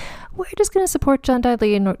like, we're just going to support John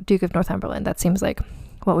Dudley and Duke of Northumberland. That seems like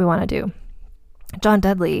what we want to do. John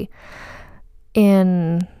Dudley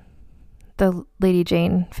in the Lady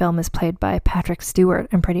Jane film is played by Patrick Stewart,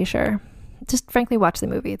 I'm pretty sure. Just frankly watch the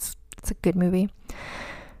movie. It's a good movie.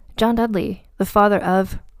 John Dudley, the father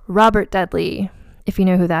of Robert Dudley, if you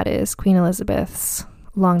know who that is, Queen Elizabeth's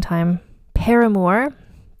longtime paramour.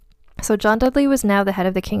 So John Dudley was now the head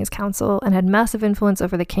of the King's Council and had massive influence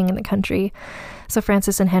over the king and the country. So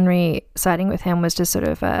Francis and Henry siding with him was just sort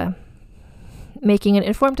of making an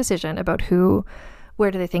informed decision about where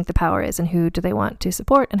do they think the power is and who do they want to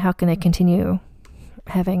support and how can they continue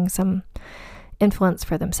having some influence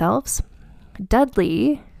for themselves.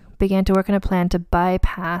 Dudley began to work on a plan to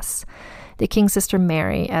bypass the king's sister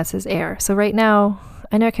Mary as his heir. So right now,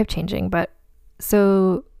 I know it kept changing, but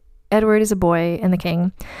so Edward is a boy and the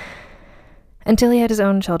king. Until he had his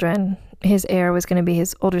own children, his heir was going to be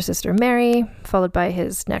his older sister Mary, followed by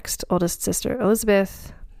his next oldest sister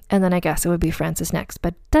Elizabeth, and then I guess it would be Francis next.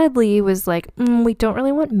 But Dudley was like, we don't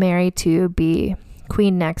really want Mary to be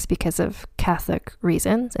queen next because of Catholic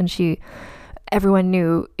reasons. And everyone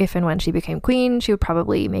knew if and when she became queen, she would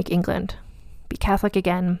probably make England be Catholic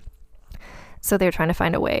again. So they were trying to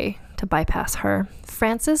find a way to bypass her.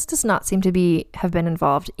 Francis does not seem to have been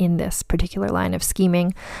involved in this particular line of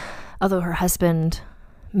scheming, although her husband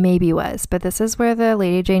maybe was. But this is where the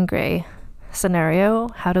Lady Jane Grey scenario,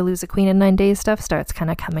 how to lose a queen in 9 days stuff, starts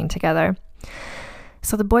kind of coming together.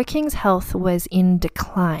 So the boy king's health was in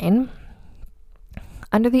decline.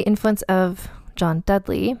 Under the influence of John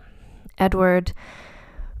Dudley, Edward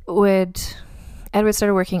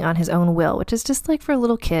started working on his own will, which is just like for a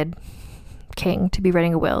little kid king to be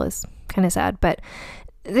writing a will is kind of sad, but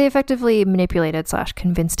they effectively manipulated /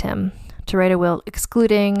 convinced him to write a will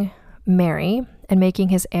excluding Mary and making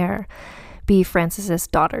his heir be Francis's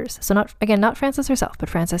daughters. So not Francis herself, but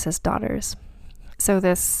Francis's daughters. So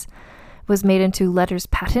this was made into letters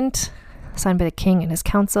patent signed by the king and his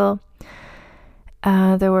council.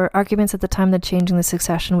 There were arguments at the time that changing the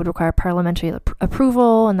succession would require parliamentary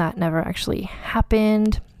approval, and that never actually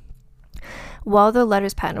happened. While the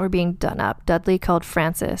letters patent were being done up, Dudley called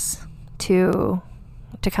Francis to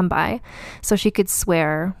come by so she could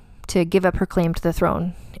swear to give up her claim to the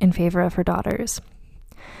throne in favor of her daughters.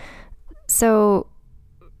 So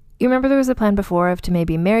you remember there was a plan before to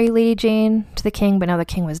maybe marry Lady Jane to the king, but now the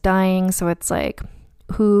king was dying, so it's like,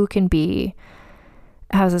 who can be,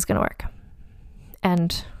 how's this going to work?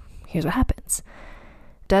 And here's what happens.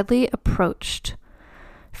 Dudley approached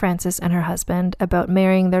Frances and her husband about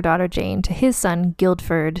marrying their daughter Jane to his son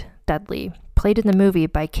Guildford Dudley, played in the movie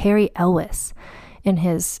by Cary Elwes in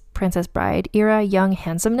his Princess Bride era young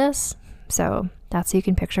handsomeness. So that's who you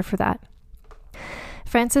can picture for that.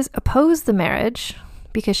 Frances opposed the marriage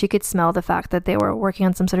because she could smell the fact that they were working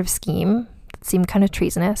on some sort of scheme that seemed kind of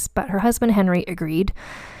treasonous, but her husband Henry agreed.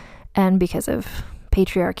 And because of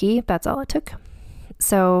patriarchy, that's all it took.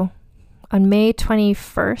 So on May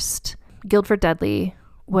 21st, Guildford Dudley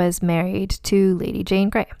was married to Lady Jane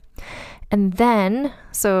Grey. And then,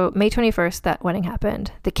 so May 21st, that wedding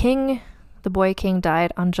happened. The boy king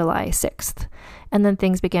died on July 6th. And then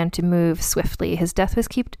things began to move swiftly. His death was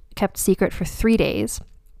kept secret for 3 days.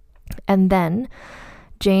 And then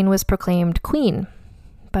Jane was proclaimed queen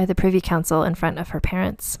by the Privy Council in front of her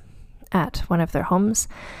parents at one of their homes.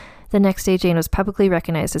 The next day, Jane was publicly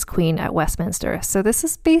recognized as queen at Westminster. So this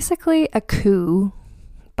is basically a coup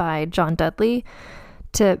by John Dudley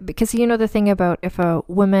because you know the thing about if a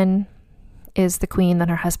woman is the queen, then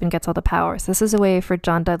her husband gets all the powers. This is a way for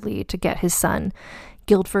John Dudley to get his son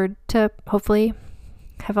Guildford to hopefully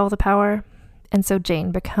have all the power. And so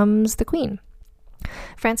Jane becomes the queen.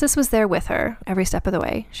 Frances was there with her every step of the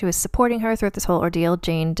way. She was supporting her throughout this whole ordeal.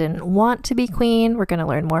 Jane didn't want to be queen. We're going to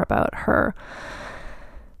learn more about her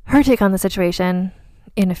take on the situation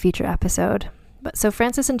in a future episode. But so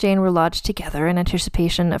Frances and Jane were lodged together in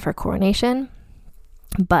anticipation of her coronation.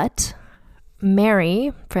 But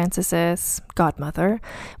Mary, Frances's godmother,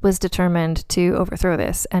 was determined to overthrow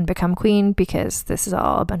this and become queen because this is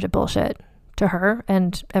all a bunch of bullshit to her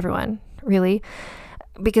and everyone, really.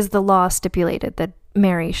 Because the law stipulated that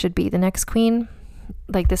Mary should be the next queen.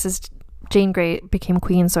 Like this is, Jane Grey became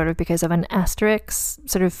queen sort of because of an asterisk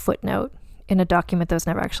sort of footnote in a document that was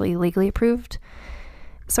never actually legally approved,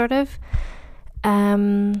 sort of.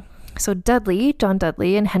 So John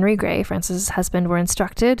Dudley and Henry Grey, Frances's husband, were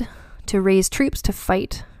instructed to raise troops to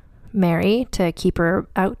fight Mary, to keep her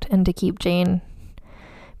out and to keep Jane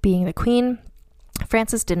being the queen.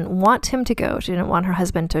 Frances didn't want him to go. She didn't want her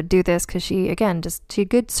husband to do this because she had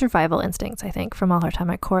good survival instincts, I think, from all her time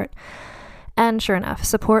at court. And sure enough,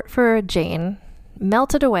 support for Jane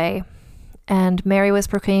melted away and Mary was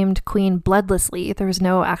proclaimed queen bloodlessly. There was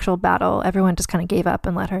no actual battle. Everyone just kind of gave up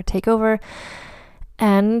and let her take over.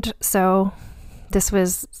 And so this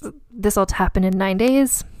all happened in 9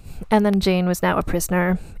 days. And then Jane was now a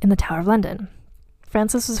prisoner in the Tower of London.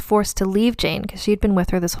 Frances was forced to leave Jane because she'd been with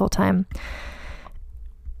her this whole time.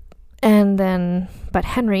 But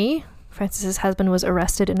Henry, Frances's husband, was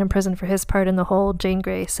arrested and imprisoned for his part in the whole Jane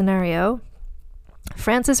Grey scenario.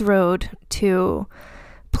 Frances rode to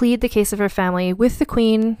plead the case of her family with the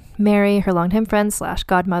Queen, Mary, her longtime friend /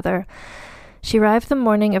 godmother. She arrived the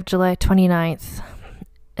morning of July 29th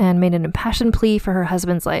and made an impassioned plea for her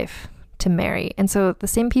husband's life to Mary. And so the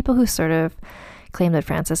same people who sort of claim that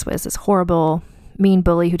Frances was this horrible, mean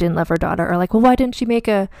bully who didn't love her daughter are like, well, why didn't she make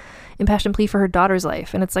a impassioned plea for her daughter's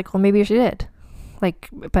life? And it's like, well, maybe she did.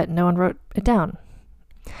 But no one wrote it down.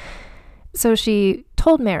 So she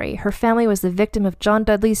told Mary her family was the victim of John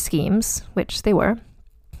Dudley's schemes, which they were,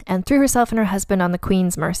 and threw herself and her husband on the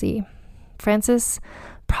Queen's mercy. Frances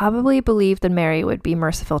probably believed that Mary would be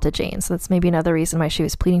merciful to Jane, so that's maybe another reason why she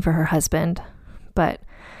was pleading for her husband, but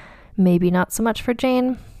maybe not so much for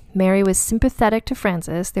Jane. Mary was sympathetic to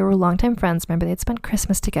Frances. They were longtime friends. Remember, they'd spent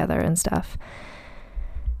Christmas together and stuff.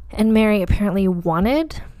 And Mary apparently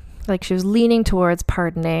she was leaning towards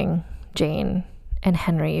pardoning Jane and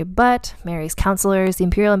Henry, but Mary's counselors, the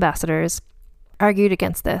imperial ambassadors, argued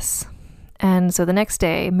against this. And so the next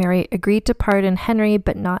day, Mary agreed to pardon Henry,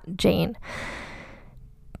 but not Jane.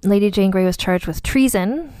 Lady Jane Grey was charged with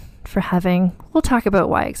treason for we'll talk about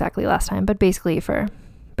why exactly last time, but basically for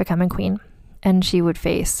becoming queen. And she would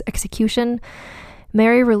face execution.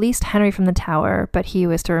 Mary released Henry from the Tower, but he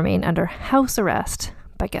was to remain under house arrest.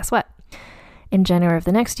 But guess what? In January of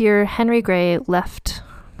the next year, Henry Grey left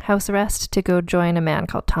house arrest to go join a man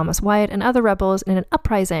called Thomas Wyatt and other rebels in an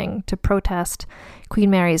uprising to protest Queen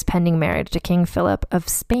Mary's pending marriage to King Philip of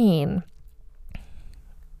Spain.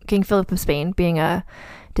 King Philip of Spain being a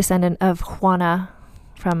descendant of Juana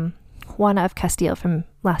of Castile from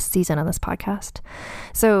last season on this podcast.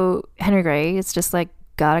 So Henry Grey is just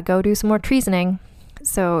gotta go do some more treasoning.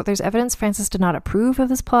 So there's evidence Frances did not approve of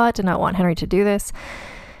this plot, did not want Henry to do this,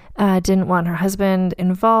 didn't want her husband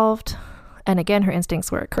involved. And again, her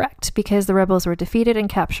instincts were correct because the rebels were defeated and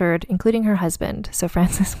captured, including her husband. So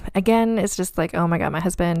Frances, again, is just oh my God, my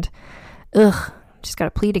husband, she's got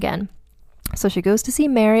to plead again. So she goes to see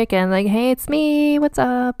Mary again, like, hey, it's me, what's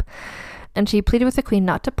up? And she pleaded with the queen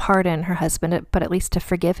not to pardon her husband, but at least to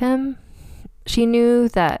forgive him. She knew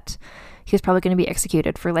that he was probably going to be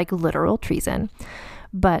executed for like literal treason.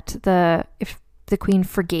 But if the queen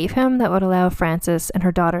forgave him, that would allow Frances and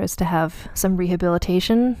her daughters to have some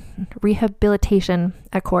rehabilitation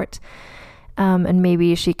at court. And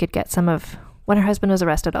maybe she could get some of, when her husband was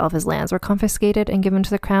arrested, all of his lands were confiscated and given to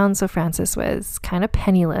the crown. So Frances was kind of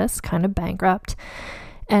penniless, kind of bankrupt,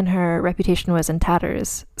 and her reputation was in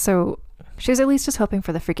tatters. So she was at least just hoping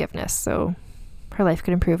for the forgiveness so her life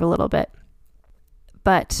could improve a little bit.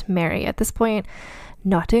 But Mary, at this point,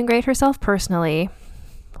 not doing great herself personally.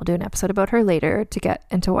 We'll do an episode about her later to get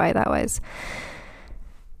into why that was.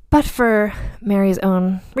 But for Mary's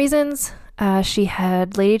own reasons, she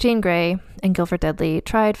had Lady Jane Grey and Guilford Dudley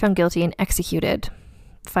tried, found guilty, and executed.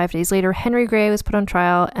 5 days later, Henry Grey was put on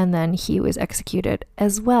trial, and then he was executed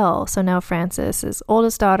as well. So now Frances's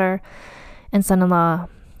oldest daughter and son-in-law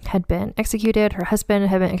had been executed. Her husband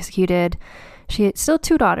had been executed. She had still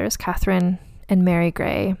 2 daughters, Catherine and Mary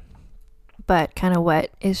Grey. But kind of what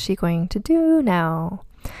is she going to do now?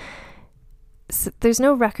 So there's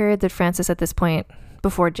no record that Frances at this point,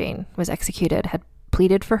 before Jane was executed, had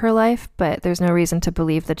pleaded for her life, but there's no reason to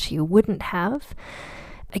believe that she wouldn't have.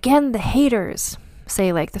 Again, the haters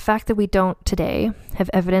say, like, the fact that we don't today have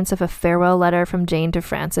evidence of a farewell letter from Jane to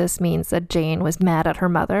Frances means that Jane was mad at her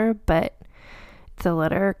mother, but the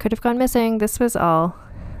letter could have gone missing. This was all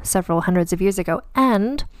several hundreds of years ago.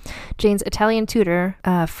 And Jane's Italian tutor,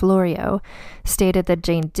 Florio, stated that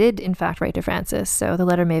Jane did in fact write to Frances, so the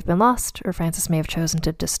letter may have been lost, or Frances may have chosen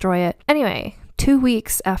to destroy it. Anyway, 2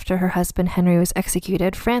 weeks after her husband Henry was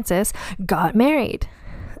executed, Frances got married.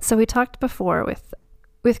 So we talked before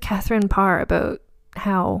with Catherine Parr about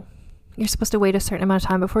how you're supposed to wait a certain amount of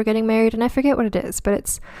time before getting married, and I forget what it is, but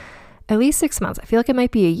it's at least 6 months. I feel like it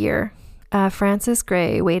might be a year. Frances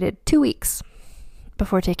Grey waited 2 weeks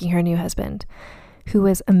before taking her new husband, who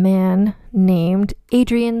was a man named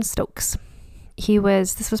Adrian Stokes.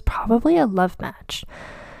 This was probably a love match.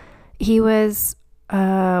 He was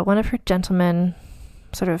one of her gentleman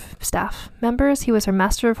sort of staff members. He was her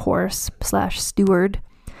master of horse / steward.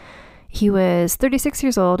 He was 36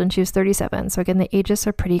 years old and she was 37. So again, the ages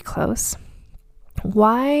are pretty close.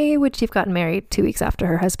 Why would she have gotten married 2 weeks after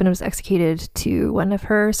her husband was executed to one of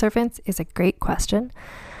her servants is a great question.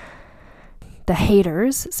 The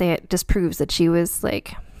haters say it disproves that she was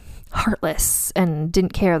like heartless and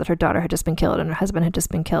didn't care that her daughter had just been killed and her husband had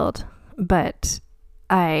just been killed. But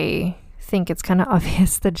I think it's kind of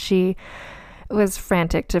obvious that she was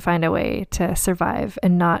frantic to find a way to survive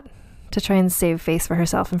and not to try and save face for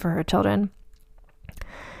herself and for her children.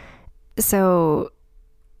 So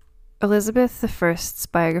Elizabeth I's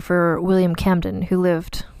biographer, William Camden, who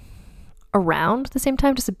lived around the same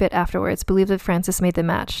time, just a bit afterwards, believed that Frances made the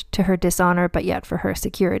match to her dishonor, but yet for her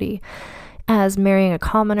security, as marrying a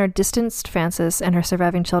commoner distanced Frances and her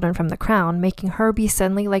surviving children from the crown, making her be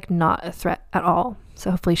suddenly like not a threat at all.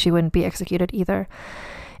 So hopefully she wouldn't be executed either.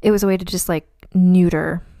 It was a way to just like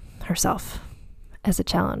neuter herself as a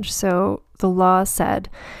challenge. So the law said,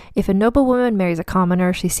 if a noble woman marries a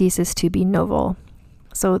commoner, she ceases to be noble.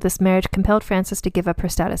 So this marriage compelled Frances to give up her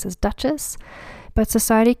status as Duchess, but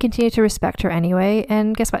society continued to respect her anyway,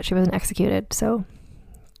 and guess what? She wasn't executed, so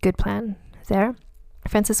good plan there.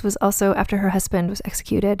 Frances was also, after her husband was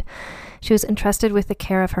executed, she was entrusted with the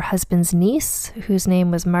care of her husband's niece, whose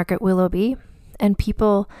name was Margaret Willoughby, and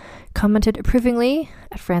people commented approvingly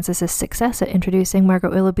at Frances's success at introducing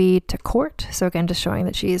Margaret Willoughby to court, so again, just showing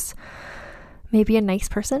that she's maybe a nice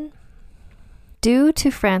person. Due to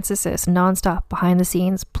Frances's nonstop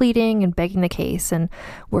behind-the-scenes pleading and begging the case and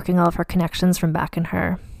working all of her connections from back in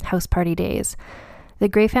her house party days, the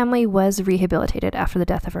Grey family was rehabilitated after the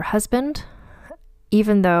death of her husband,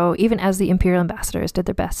 even as the imperial ambassadors did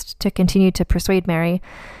their best to continue to persuade Mary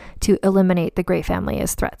to eliminate the Grey family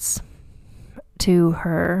as threats to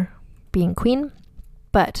her being queen.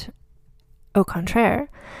 But au contraire,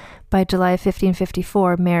 by July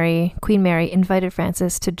 1554, Queen Mary invited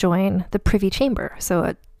Frances to join the Privy Chamber, so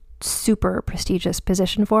a super prestigious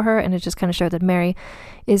position for her, and it just kind of showed that Mary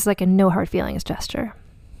is like a no hard feelings gesture.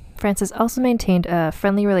 Frances also maintained a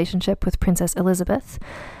friendly relationship with Princess Elizabeth,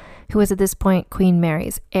 who was at this point Queen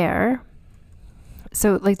Mary's heir.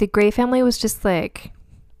 So like the Grey family was just like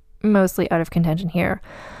mostly out of contention here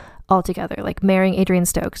altogether. Like marrying Adrian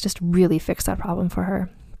Stokes just really fixed that problem for her.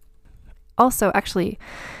 Also, actually,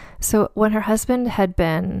 so when her husband had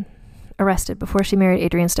been arrested before she married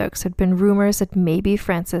Adrian Stokes, there had been rumors that maybe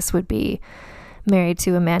Frances would be married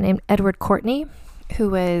to a man named Edward Courtenay, who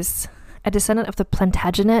was a descendant of the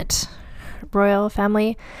Plantagenet royal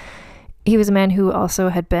family. He was a man who also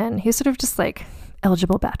he was sort of just like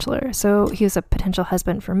eligible bachelor. So he was a potential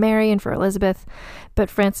husband for Mary and for Elizabeth, but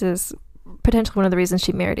Frances, potentially one of the reasons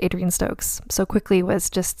she married Adrian Stokes so quickly was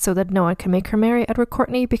just so that no one could make her marry Edward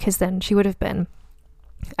Courtney, because then she would have been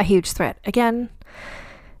a huge threat again.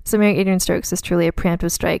 So marrying Adrian Stokes is truly a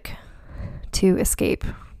preemptive strike to escape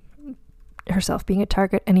herself being a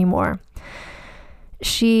target anymore.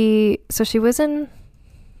 She was in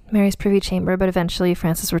Mary's privy chamber, but eventually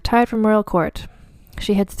Frances retired from royal court.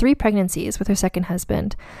 She had 3 pregnancies with her second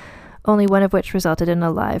husband, only one of which resulted in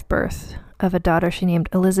a live birth of a daughter she named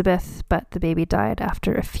Elizabeth, but the baby died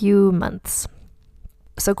after a few months.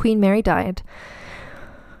 So Queen Mary died,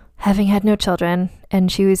 having had no children,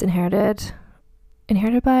 and she was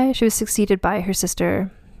succeeded by her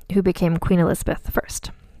sister, who became Queen Elizabeth I.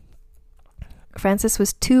 Frances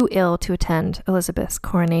was too ill to attend Elizabeth's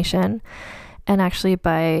coronation, and actually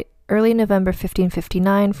by early November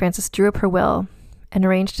 1559, Frances drew up her will and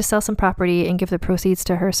arranged to sell some property and give the proceeds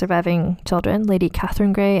to her surviving children, Lady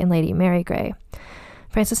Catherine Grey and Lady Mary Grey.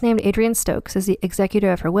 Frances named Adrian Stokes as the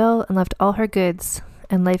executor of her will and left all her goods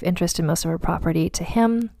and life interest in most of her property to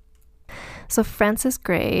him. So Frances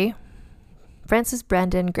Brandon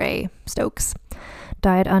Grey Stokes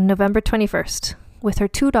died on November 21st with her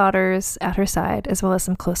 2 daughters at her side, as well as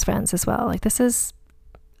some close friends as well. Like,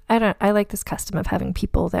 I like this custom of having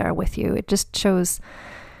people there with you. It just shows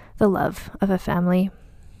the love of a family.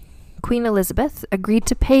 Queen Elizabeth agreed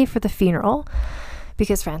to pay for the funeral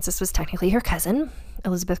because Frances was technically her cousin.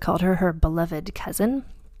 Elizabeth called her her beloved cousin.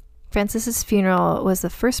 Frances's funeral was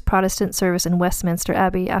the first Protestant service in Westminster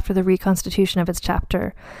Abbey after the reconstitution of its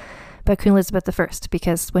chapter by Queen Elizabeth I,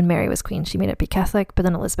 because when Mary was queen, she made it be Catholic, but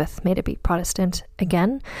then Elizabeth made it be Protestant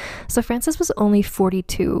again. So Frances was only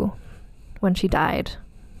 42 when she died.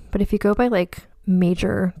 But if you go by like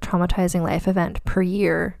major traumatizing life event per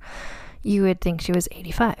year, you would think she was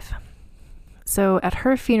 85. So at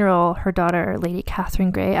her funeral, her daughter, Lady Catherine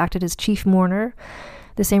Grey, acted as chief mourner,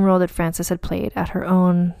 the same role that Frances had played at her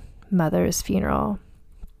own mother's funeral.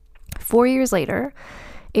 4 years later,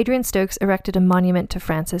 Adrian Stokes erected a monument to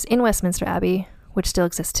Frances in Westminster Abbey, which still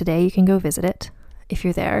exists today. You can go visit it if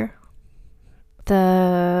you're there.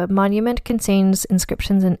 The monument contains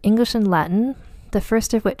inscriptions in English and Latin, the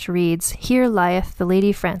first of which reads, "Here lieth the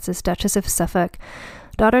Lady Frances, Duchess of Suffolk,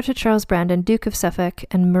 daughter to Charles Brandon, Duke of Suffolk,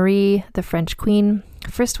 and Marie, the French Queen,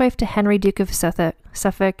 first wife to Henry, Duke of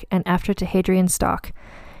Suffolk, and after to Hadrian Stock,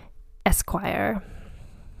 Esquire."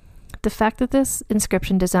 The fact that this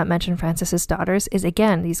inscription does not mention Frances's daughters is,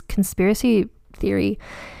 again, these conspiracy theory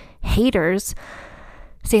haters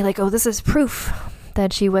say like, oh, this is proof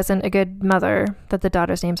that she wasn't a good mother, that the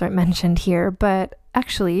daughters' names aren't mentioned here. But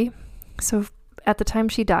actually, so at the time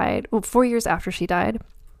she died, 4 years after she died,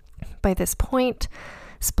 by this point,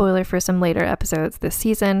 spoiler for some later episodes this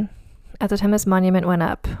season, at the time this monument went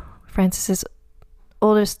up, Frances's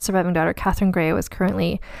oldest surviving daughter, Catherine Grey, was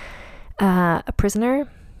currently a prisoner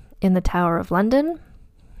in the Tower of London,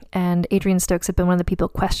 and Adrian Stokes had been one of the people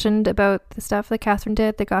questioned about the stuff that Catherine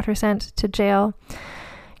did that got her sent to jail.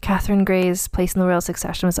 Catherine Grey's place in the royal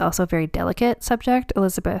succession was also a very delicate subject.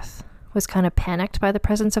 Elizabeth was kind of panicked by the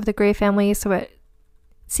presence of the Grey family, so it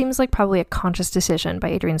seems like probably a conscious decision by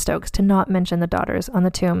Adrian Stokes to not mention the daughters on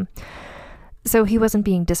the tomb. So he wasn't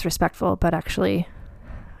being disrespectful, but actually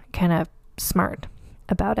kind of smart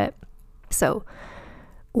about it. So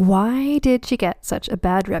why did she get such a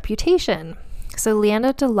bad reputation? So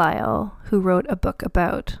Leanna Delisle, who wrote a book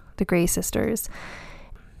about the Grey sisters,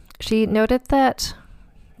 she noted that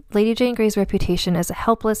Lady Jane Grey's reputation as a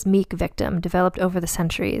helpless, meek victim developed over the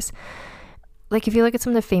centuries. Like, if you look at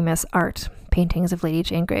some of the famous art paintings of Lady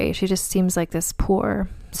Jane Grey, she just seems like this poor,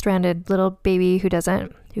 stranded little baby who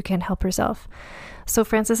can't help herself. So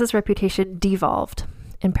Frances's reputation devolved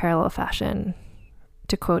in parallel fashion.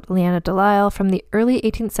 To quote Leanna Delisle, from the early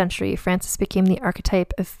 18th century, Frances became the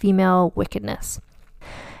archetype of female wickedness.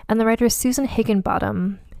 And the writer Susan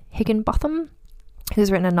Higginbotham,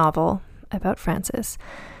 who's written a novel about Frances,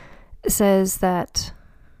 says that,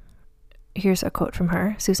 here's a quote from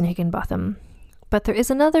her, Susan Higginbotham, "But there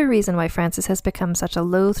is another reason why Frances has become such a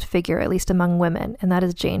loathed figure, at least among women, and that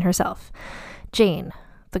is Jane herself. Jane,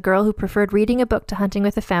 the girl who preferred reading a book to hunting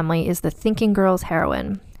with the family, is the thinking girl's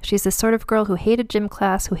heroine. She's the sort of girl who hated gym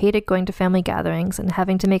class, who hated going to family gatherings and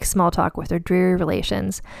having to make small talk with her dreary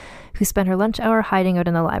relations, who spent her lunch hour hiding out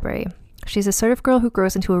in the library. She's the sort of girl who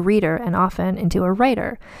grows into a reader and often into a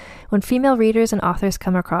writer. When female readers and authors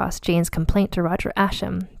come across Jane's complaint to Roger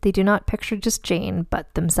Ascham, they do not picture just Jane,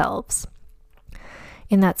 but themselves.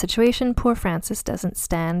 In that situation, poor Frances doesn't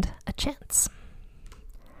stand a chance."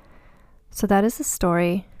 So that is the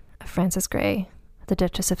story of Frances Grey, the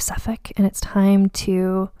Duchess of Suffolk, and it's time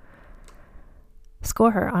to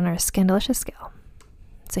score her on our Scandalicious scale.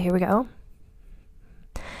 So here we go.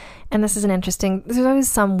 And this is there's always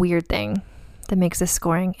some weird thing that makes this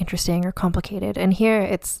scoring interesting or complicated. And here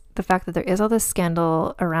it's the fact that there is all this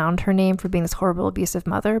scandal around her name for being this horrible, abusive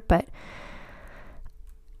mother, but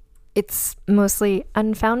it's mostly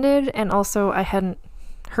unfounded, and also I hadn't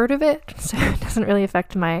heard of it, so it doesn't really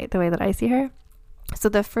affect the way that I see her. So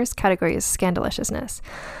the first category is scandaliciousness.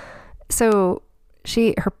 So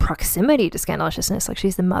her proximity to scandaliciousness, like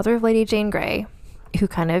she's the mother of Lady Jane Grey, who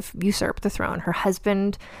kind of usurped the throne. Her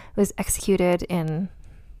husband was executed in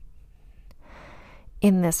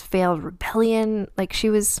this failed rebellion.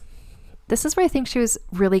 This is where I think she was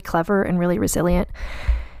really clever and really resilient,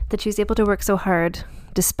 that she was able to work so hard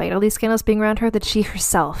despite all these scandals being around her, that she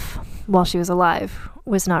herself, while she was alive,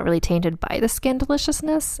 was not really tainted by the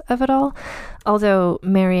scandaliciousness of it all. Although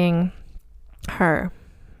marrying her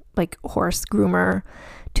horse groomer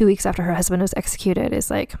 2 weeks after her husband was executed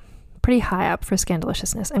is pretty high up for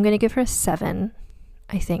scandaliciousness. I'm going to give her a 7,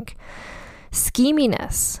 I think.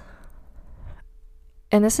 Scheminess.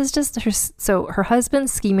 And this is just her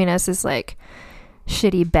husband's scheminess is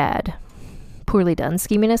shitty, bad, poorly done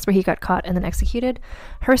scheminess, where he got caught and then executed.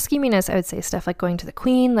 Her scheminess, I would say, stuff like going to the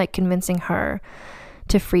queen, convincing her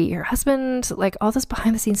to free her husband, all this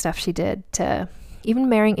behind the scenes stuff she did, to even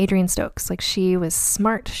marrying Adrian Stokes. She was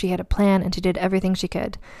smart, she had a plan, and she did everything she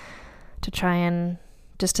could to try and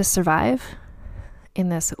just to survive in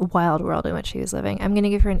this wild world in which she was living. I'm going to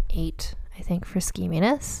give her an 8, I think, for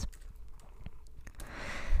scheminess.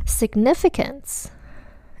 Significance,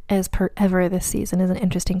 as per ever this season, is an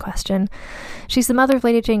interesting question. She's the mother of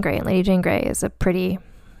Lady Jane Grey, and Lady Jane Grey is a pretty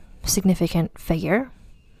significant figure.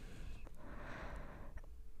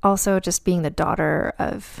 Also, just being the daughter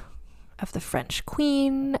of the French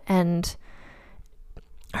queen, and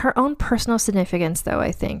her own personal significance, though,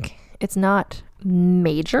 I think. It's not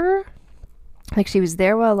major. She was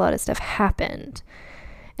there while a lot of stuff happened,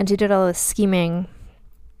 and she did all this scheming.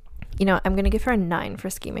 I'm going to give her a 9 for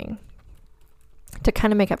scheming, to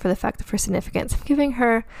kind of make up for the fact that for significance, I'm giving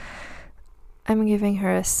her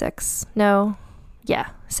a 6. No, yeah,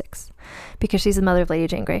 6, because she's the mother of Lady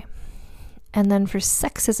Jane Grey. And then for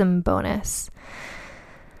sexism bonus,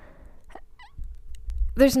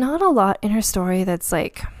 there's not a lot in her story that's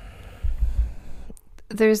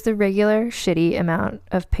there's the regular shitty amount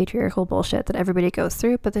of patriarchal bullshit that everybody goes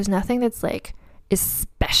through, but there's nothing that's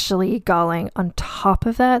especially galling on top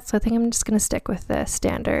of that. So I think I'm just going to stick with the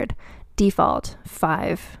standard default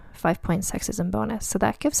 5-point sexism bonus. So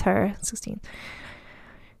that gives her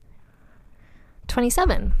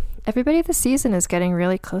 27. Everybody this season is getting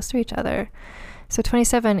really close to each other. So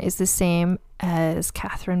 27 is the same as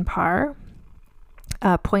Catherine Parr,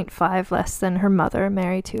 0.5 less than her mother,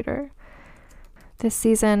 Mary Tudor. This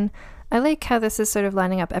season, I like how this is sort of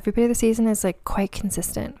lining up. Everybody this season is quite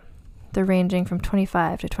consistent. They're ranging from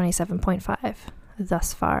 25 to 27.5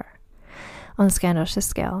 thus far on the Scandalicious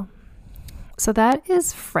scale. So that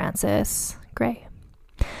is Frances Grey.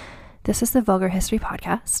 This is the Vulgar History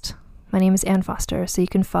Podcast. My name is Anne Foster, so you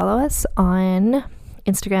can follow us on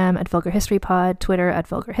Instagram at Vulgar History Pod, Twitter at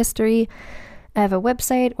Vulgar History. I have a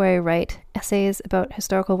website where I write essays about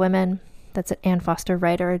historical women. That's at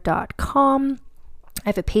AnneFosterWriter.com. I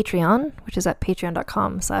have a Patreon, which is at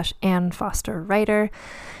patreon.com/AnneFosterWriter.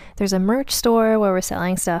 There's a merch store where we're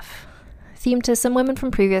selling stuff themed to some women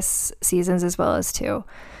from previous seasons, as well as to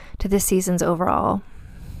this season's overall,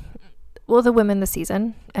 the women this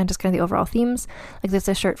season, and just kind of the overall themes. There's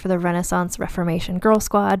a shirt for the Renaissance Reformation Girl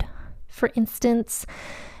Squad, for instance,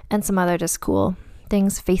 and some other just cool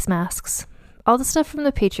things, face masks, all the stuff from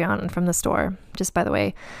the Patreon and from the store. Just by the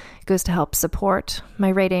way, it goes to help support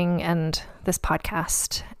my writing and this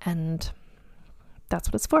podcast, and that's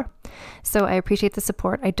what it's for. So I appreciate the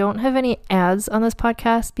support. I don't have any ads on this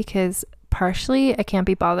podcast because partially I can't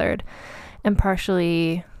be bothered, and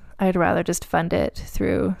partially I'd rather just fund it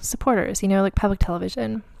through supporters, public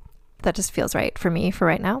television. That just feels right for me for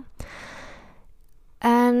right now.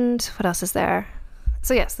 And what else is there?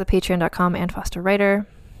 So yes, the patreon.com Anne Foster Writer.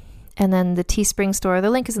 And then the Teespring store,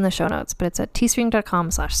 the link is in the show notes, but it's at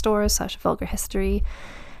teespring.com/stores/vulgarhistory.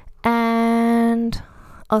 And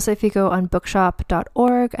also, if you go on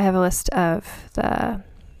bookshop.org, I have a list of the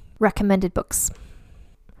recommended books,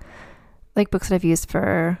 books that I've used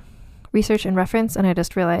for research and reference, and I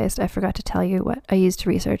just realized I forgot to tell you what I used to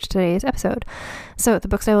research today's episode. So the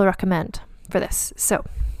books I will recommend for this. So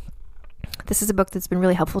this is a book that's been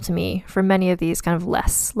really helpful to me for many of these kind of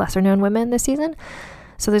lesser known women this season.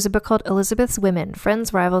 So there's a book called Elizabeth's Women,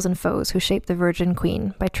 Friends, Rivals, and Foes Who Shaped the Virgin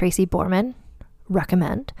Queen by Tracy Borman.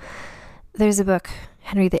 Recommend. There's a book,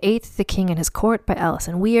 Henry VIII, The King and His Court by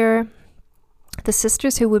Alison Weir. The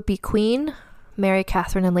Sisters Who Would Be Queen, Mary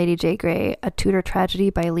Catherine and Lady Jane Grey, A Tudor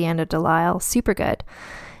Tragedy by Leanda Delisle. Super good.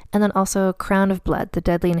 And then also Crown of Blood, The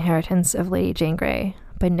Deadly Inheritance of Lady Jane Grey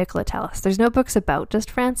by Nicola Tallis. There's no books about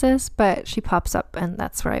just Frances, but she pops up and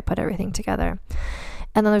that's where I put everything together.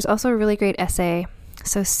 And then there's also a really great essay.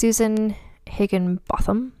 So Susan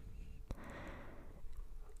Higginbotham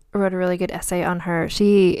wrote a really good essay on her.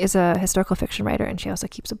 She is a historical fiction writer and she also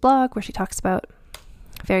keeps a blog where she talks about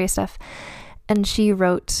various stuff. And she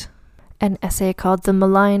wrote an essay called The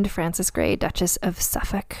Maligned Frances Grey, Duchess of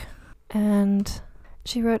Suffolk. And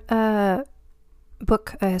she wrote a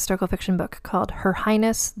historical fiction book called Her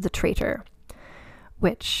Highness the Traitor,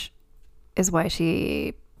 which is why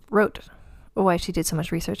she did so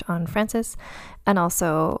much research on Frances, and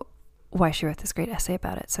also why she wrote this great essay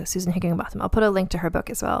about it. So Susan Higginbotham. I'll put a link to her book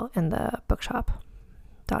as well in the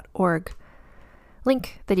bookshop.org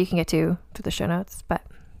link that you can get to through the show notes. But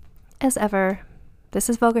as ever, this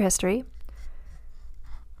is Vulgar History.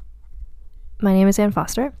 My name is Ann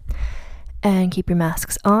Foster, and keep your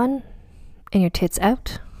masks on and your tits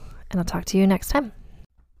out, and I'll talk to you next time.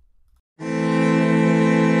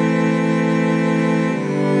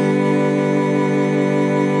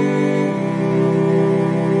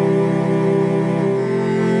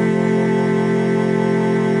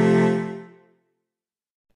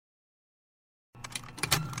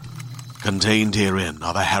 Contained herein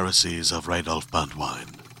are the heresies of Radolf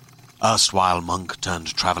Burntwine, erstwhile monk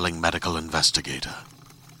turned traveling medical investigator.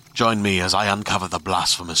 Join me as I uncover the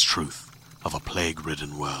blasphemous truth of a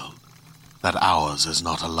plague-ridden world, that ours is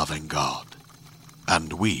not a loving God,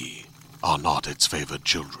 and we are not its favored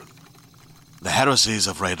children. The Heresies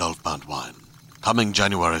of Radolf Burntwine, coming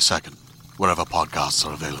January 2nd, wherever podcasts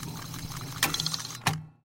are available.